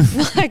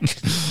 Like,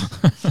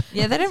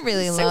 Yeah, they don't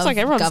really love seems like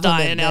everyone's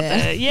government dying out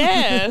there.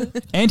 Yeah.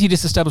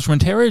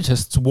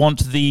 Anti-disestablishmentarianists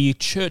want the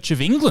Church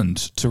of England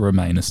to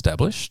remain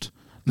established,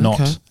 not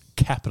Okay.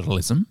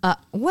 capitalism.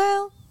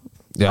 Well,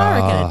 Yeah. I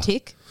reckon a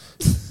tick.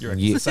 You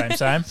reckon it's the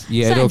same?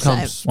 Yeah, Same, it all same.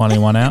 comes. One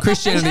in, one out.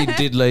 Christianity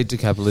did lead to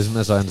capitalism,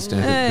 as I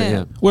understand it. But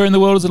yeah. Where in the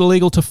world is it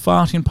illegal to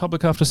fart in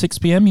public after 6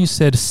 p.m? You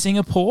said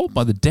Singapore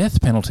by the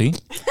death penalty,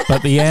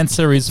 but the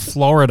answer is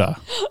Florida.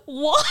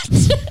 What?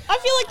 I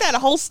feel like that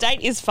whole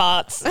state is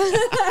farts.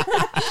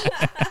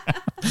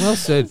 Well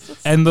said.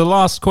 And the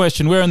last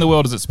question, where in the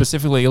world is it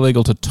specifically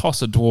illegal to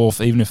toss a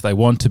dwarf even if they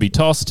want to be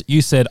tossed?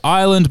 You said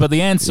Ireland, but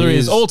the answer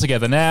is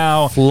altogether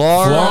now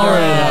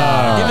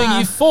Florida. Giving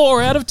you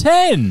 4 out of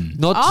 10.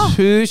 Not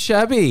too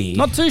shabby.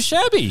 Not too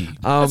shabby.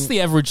 That's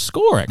the average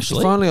score,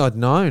 actually. If only I'd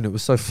known it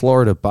was so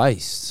Florida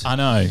based. I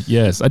know,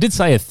 yes. I did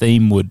say a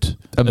theme would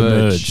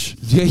emerge.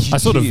 Yeah, you I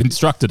sort of did.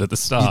 instructed at the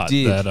start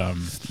You did.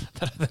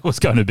 that there was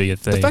going to be a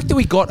theme. The fact that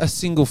we got a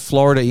single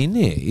Florida in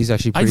there is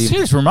actually pretty.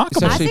 It's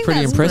remarkable. It's actually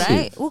pretty impressive.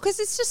 Great. Well, because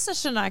it's just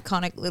such an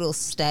iconic little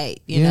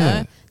state, you Yeah.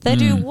 know? They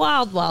do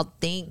wild, wild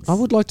things. I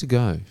would like to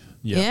go.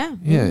 Yeah.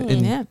 Yeah,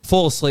 and Yeah.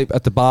 fall asleep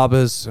at the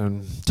barbers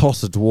and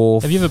toss a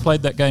dwarf. Have you ever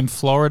played that game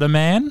Florida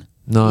Man?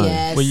 No.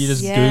 Yes. Where you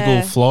just Yeah.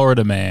 Google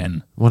Florida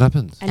Man What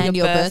happens? And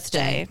your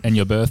birthday. and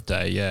your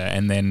birthday, yeah,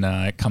 and then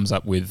it comes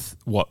up with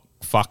what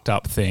fucked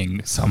up thing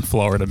some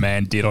Florida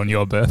man did on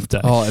your birthday.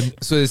 Oh, and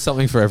so there's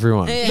something for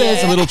everyone.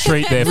 There's a little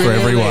treat there for Really?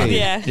 everyone.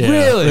 Yeah.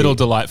 Really? Little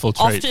delightful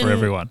treat Often for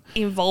everyone.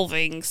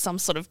 involving some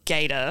sort of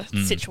gator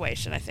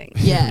situation, I think.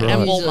 Yeah. And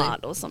Right. Walmart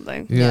or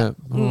something. Yeah.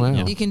 Oh,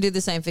 wow. You can do the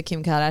same for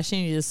Kim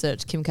Kardashian. You just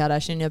search Kim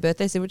Kardashian your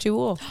birthday, see what you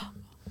wore.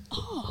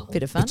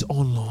 Bit of fun. It's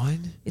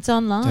online. It's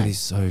online. That is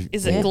so.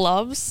 Is it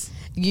gloves?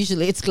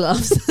 Usually it's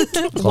gloves.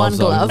 One Gloves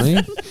glove.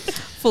 only.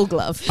 Full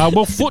glove.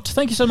 Well, Foot,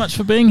 thank you so much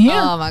for being here.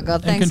 Oh my God,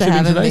 and thanks for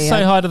contributing having today. me.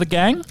 Say hi to the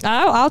gang.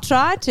 Oh, I'll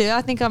try to.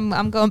 I think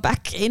I'm going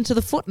back into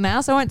the foot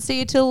now, so I won't see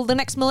you till the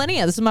next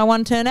millennia. This is my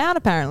one turn out,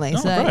 apparently. Oh,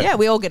 So great. yeah,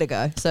 we all get to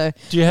go. So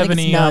Do you I have think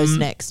any? it's nose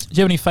next? Do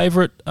you have any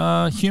favourite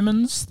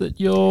humans that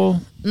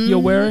you're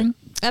wearing?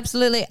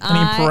 Absolutely.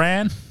 Any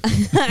Paran?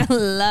 I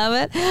love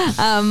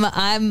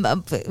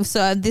it.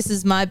 So this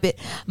is my bit.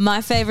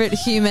 My favorite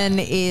human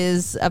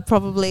is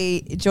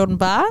probably Jordan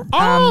Barr.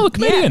 Oh, the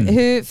comedian. yeah,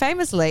 who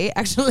famously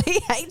actually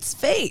hates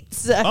feet.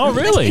 So, Oh,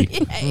 really?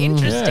 yeah,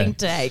 interesting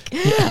take.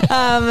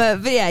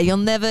 But yeah, you'll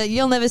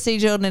never see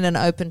Jordan in an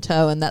open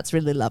toe, and that's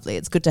really lovely.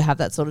 It's good to have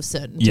that sort of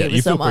certainty. Yeah, with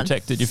you feel someone.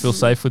 protected. You feel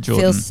safe with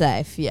Jordan. Feel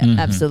safe. Yeah,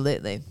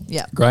 absolutely.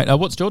 Yeah. Great.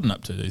 What's Jordan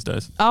up to these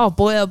days? Oh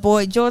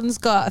boy, Jordan's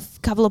got a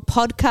couple of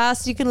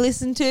podcasts you can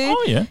listen to.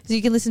 Oh, yeah. So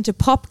you can listen to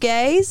Pop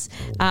Gaze,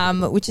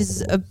 which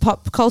is a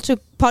pop culture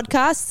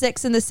podcast,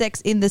 Sex and the Sex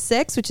in the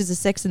Sex, which is a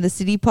Sex and the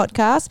City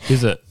podcast.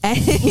 Is it? And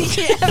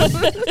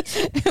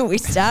yeah, we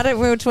started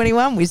when we were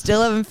 21. We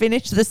still haven't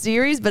finished the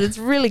series, but it's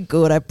really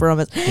good, I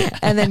promise.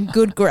 And then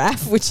Good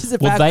Graph, which is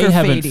Well, about they graffiti.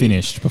 haven't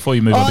finished. Before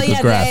you move on to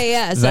Good Graph,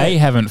 so- they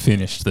haven't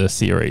finished the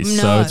series,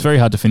 so No. it's very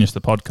hard to finish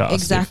the podcast.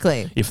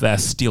 Exactly. If they're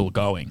still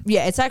going.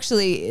 Yeah, it's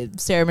actually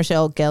Sarah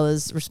Michelle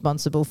Gellar's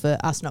responsible for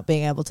us not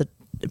being able to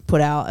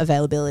put our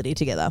availability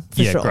together,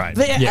 for Yeah, sure. great.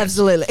 But yeah, Yes.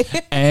 absolutely.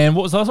 And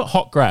what was the last one?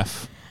 Hot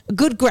Graph.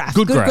 Good Graph.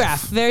 Good Good Graph.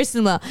 Graph. Very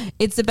similar.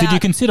 It's about. Did you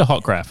consider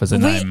Hot Graph as a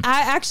name?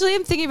 I actually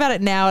am thinking about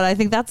it now, and I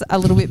think that's a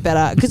little bit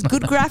better because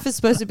Good Graph is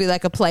supposed to be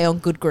like a play on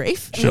Good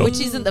Grief, Sure. which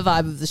isn't the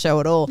vibe of the show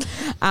at all.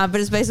 But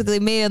it's basically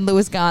me and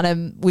Lewis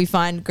Garnham. We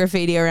find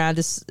graffiti around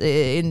us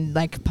in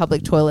like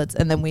public toilets,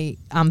 and then we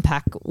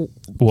unpack the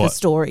What?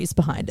 stories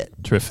behind it.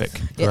 Terrific.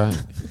 Yeah. Right.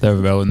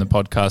 Very well in the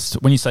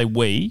podcast. When you say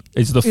we,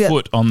 is the Yeah.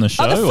 foot on the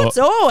show? Oh, the or- foot's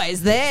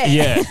always there.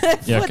 Yeah.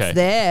 Foot's Yeah, okay.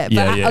 there, but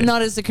Yeah, yeah. I'm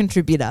not as a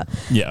contributor.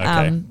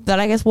 Yeah, okay. But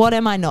I guess what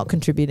am I not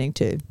contributing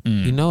to?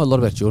 You know a lot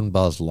about Jordan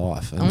Barr's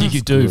life. And You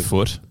that's do, good.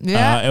 Foot.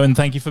 Yeah. And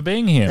thank you for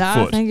being here, Ah,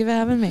 Foot. thank you for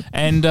having me.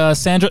 And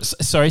Sandy,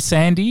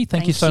 thank you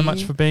Thank so you.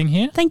 much for being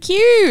here. Thank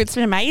you. It's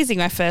been amazing.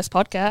 My first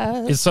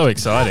podcast. It's so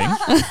exciting.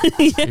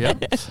 Yeah.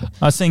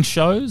 Seeing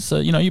shows,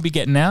 you'd be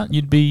getting out.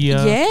 You'd be.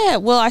 Yeah.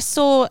 Well, I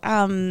saw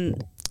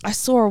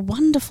a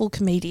wonderful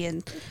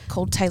comedian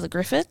called Taylor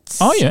Griffiths.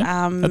 Oh,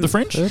 yeah. At the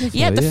Fringe?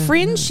 Yeah, at the Yeah.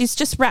 Fringe. She's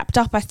just wrapped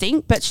up, I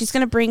think, but she's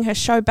going to bring her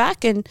show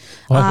back. And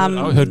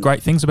I heard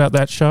great things about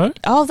that show.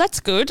 oh, that's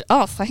good.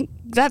 Oh,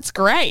 that's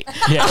great.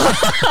 Yeah.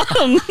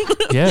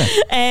 Yeah.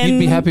 And You'd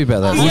be happy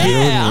about that. wouldn't you?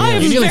 yeah, I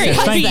am You nearly very said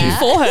happy thank you.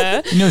 for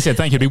her. You nearly said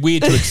thank you. It'd be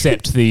weird to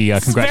accept the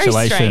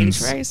congratulations.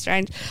 Very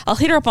strange. I'll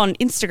hit her up on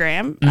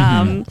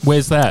Instagram.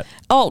 Where's that?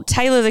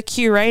 Taylor the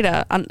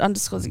Curator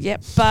underscores.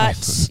 Yep.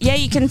 But yeah,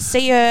 you can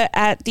see her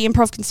at the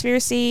Improv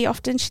Conspiracy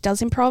often. She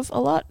does improv a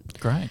lot.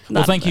 Great. No,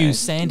 Well, thank you, no.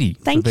 Sandy.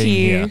 Thank for being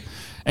you. Here.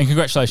 And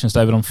congratulations,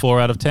 David, on 4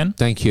 out of 10.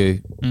 Thank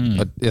you.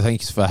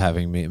 Thanks for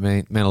having me. It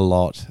meant a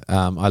lot.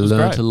 I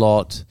learned great. a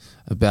lot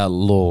about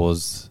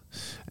laws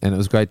and it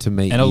was great to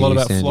meet And you. a lot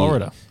about Sandy.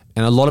 Florida.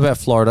 And a lot about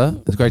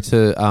Florida. It's great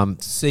to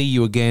see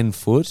you again,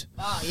 Foot.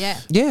 Oh, yeah.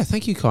 Yeah,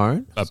 thank you,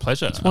 Kyron. A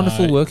pleasure. It's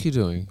wonderful work you're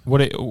doing.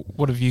 What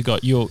have you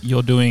got?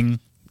 You're doing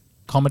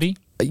comedy?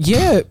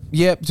 Yeah,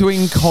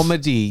 doing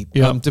comedy.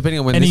 Yep. Depending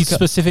on when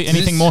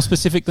anything more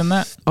specific than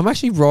that? I'm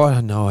actually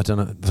right. No, I don't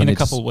know. In a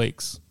couple of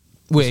weeks.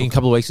 In a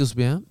couple of weeks this will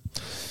be out.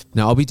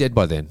 No, I'll be dead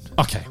by then.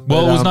 Okay.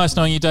 Well, it was nice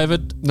knowing you,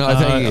 David. No,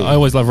 thank you. I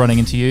always love running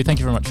into you. Thank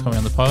you very much for coming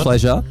on the pod.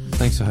 Pleasure.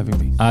 Thanks for having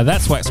me.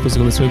 That's Wax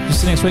Quizzical this week.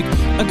 See you next week.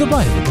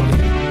 Goodbye,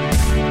 everybody.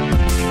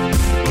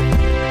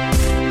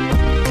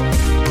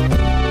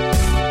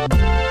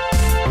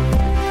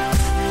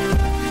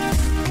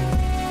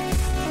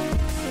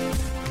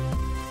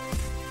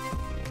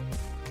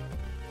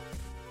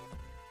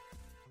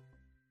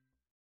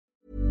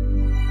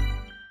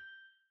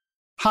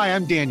 Hi,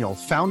 I'm Daniel,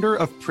 founder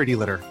of Pretty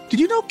Litter. Did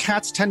you know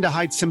cats tend to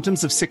hide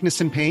symptoms of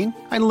sickness and pain?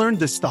 I learned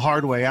this the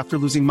hard way after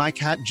losing my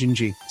cat,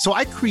 Gingy. So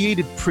I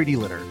created Pretty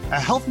Litter, a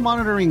health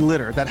monitoring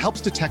litter that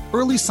helps detect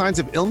early signs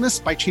of illness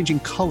by changing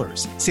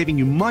colors, saving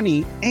you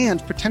money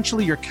and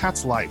potentially your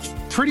cat's life.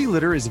 Pretty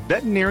Litter is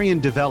veterinarian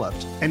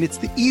developed, and it's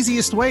the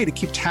easiest way to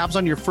keep tabs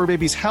on your fur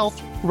baby's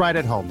health right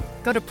at home.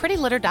 Go to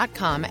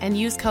prettylitter.com and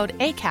use code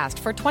ACAST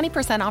for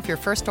 20% off your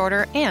first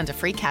order and a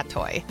free cat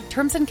toy.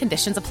 Terms and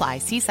conditions apply.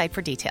 See site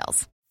for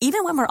details.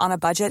 Even when we're on a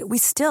budget, we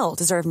still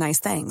deserve nice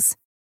things.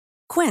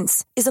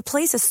 Quince is a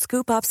place to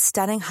scoop up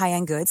stunning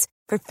high-end goods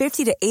for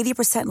 50 to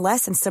 80%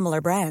 less than similar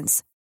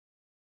brands.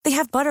 They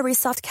have buttery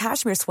soft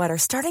cashmere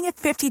sweaters starting at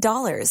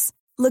 $50,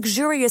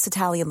 luxurious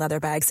Italian leather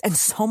bags, and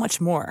so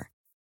much more.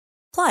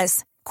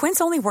 Plus,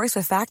 Quince only works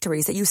with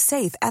factories that use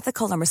safe,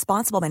 ethical, and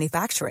responsible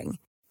manufacturing.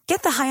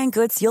 Get the high-end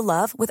goods you'll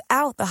love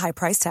without the high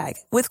price tag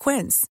with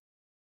Quince.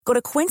 Go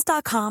to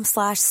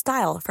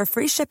quince.com/style for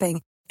free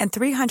shipping and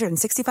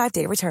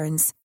 365-day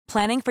returns.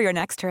 Planning for your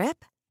next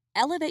trip?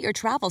 Elevate your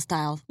travel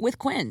style with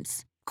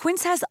Quince.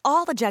 Quince has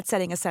all the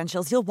jet-setting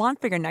essentials you'll want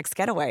for your next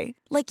getaway,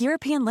 like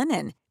European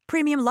linen,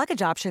 premium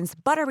luggage options,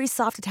 buttery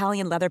soft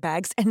Italian leather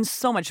bags, and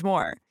so much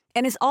more.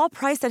 And is all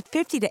priced at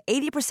 50 to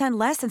 80%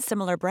 less than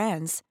similar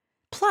brands.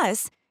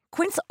 Plus,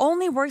 Quince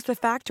only works with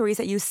factories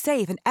that use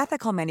safe and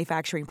ethical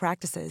manufacturing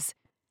practices.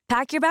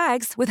 Pack your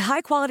bags with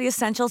high-quality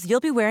essentials you'll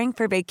be wearing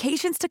for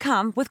vacations to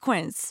come with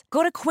Quince.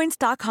 Go to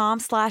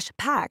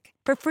quince.com/pack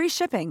for free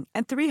shipping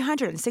and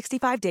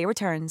 365-day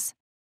returns.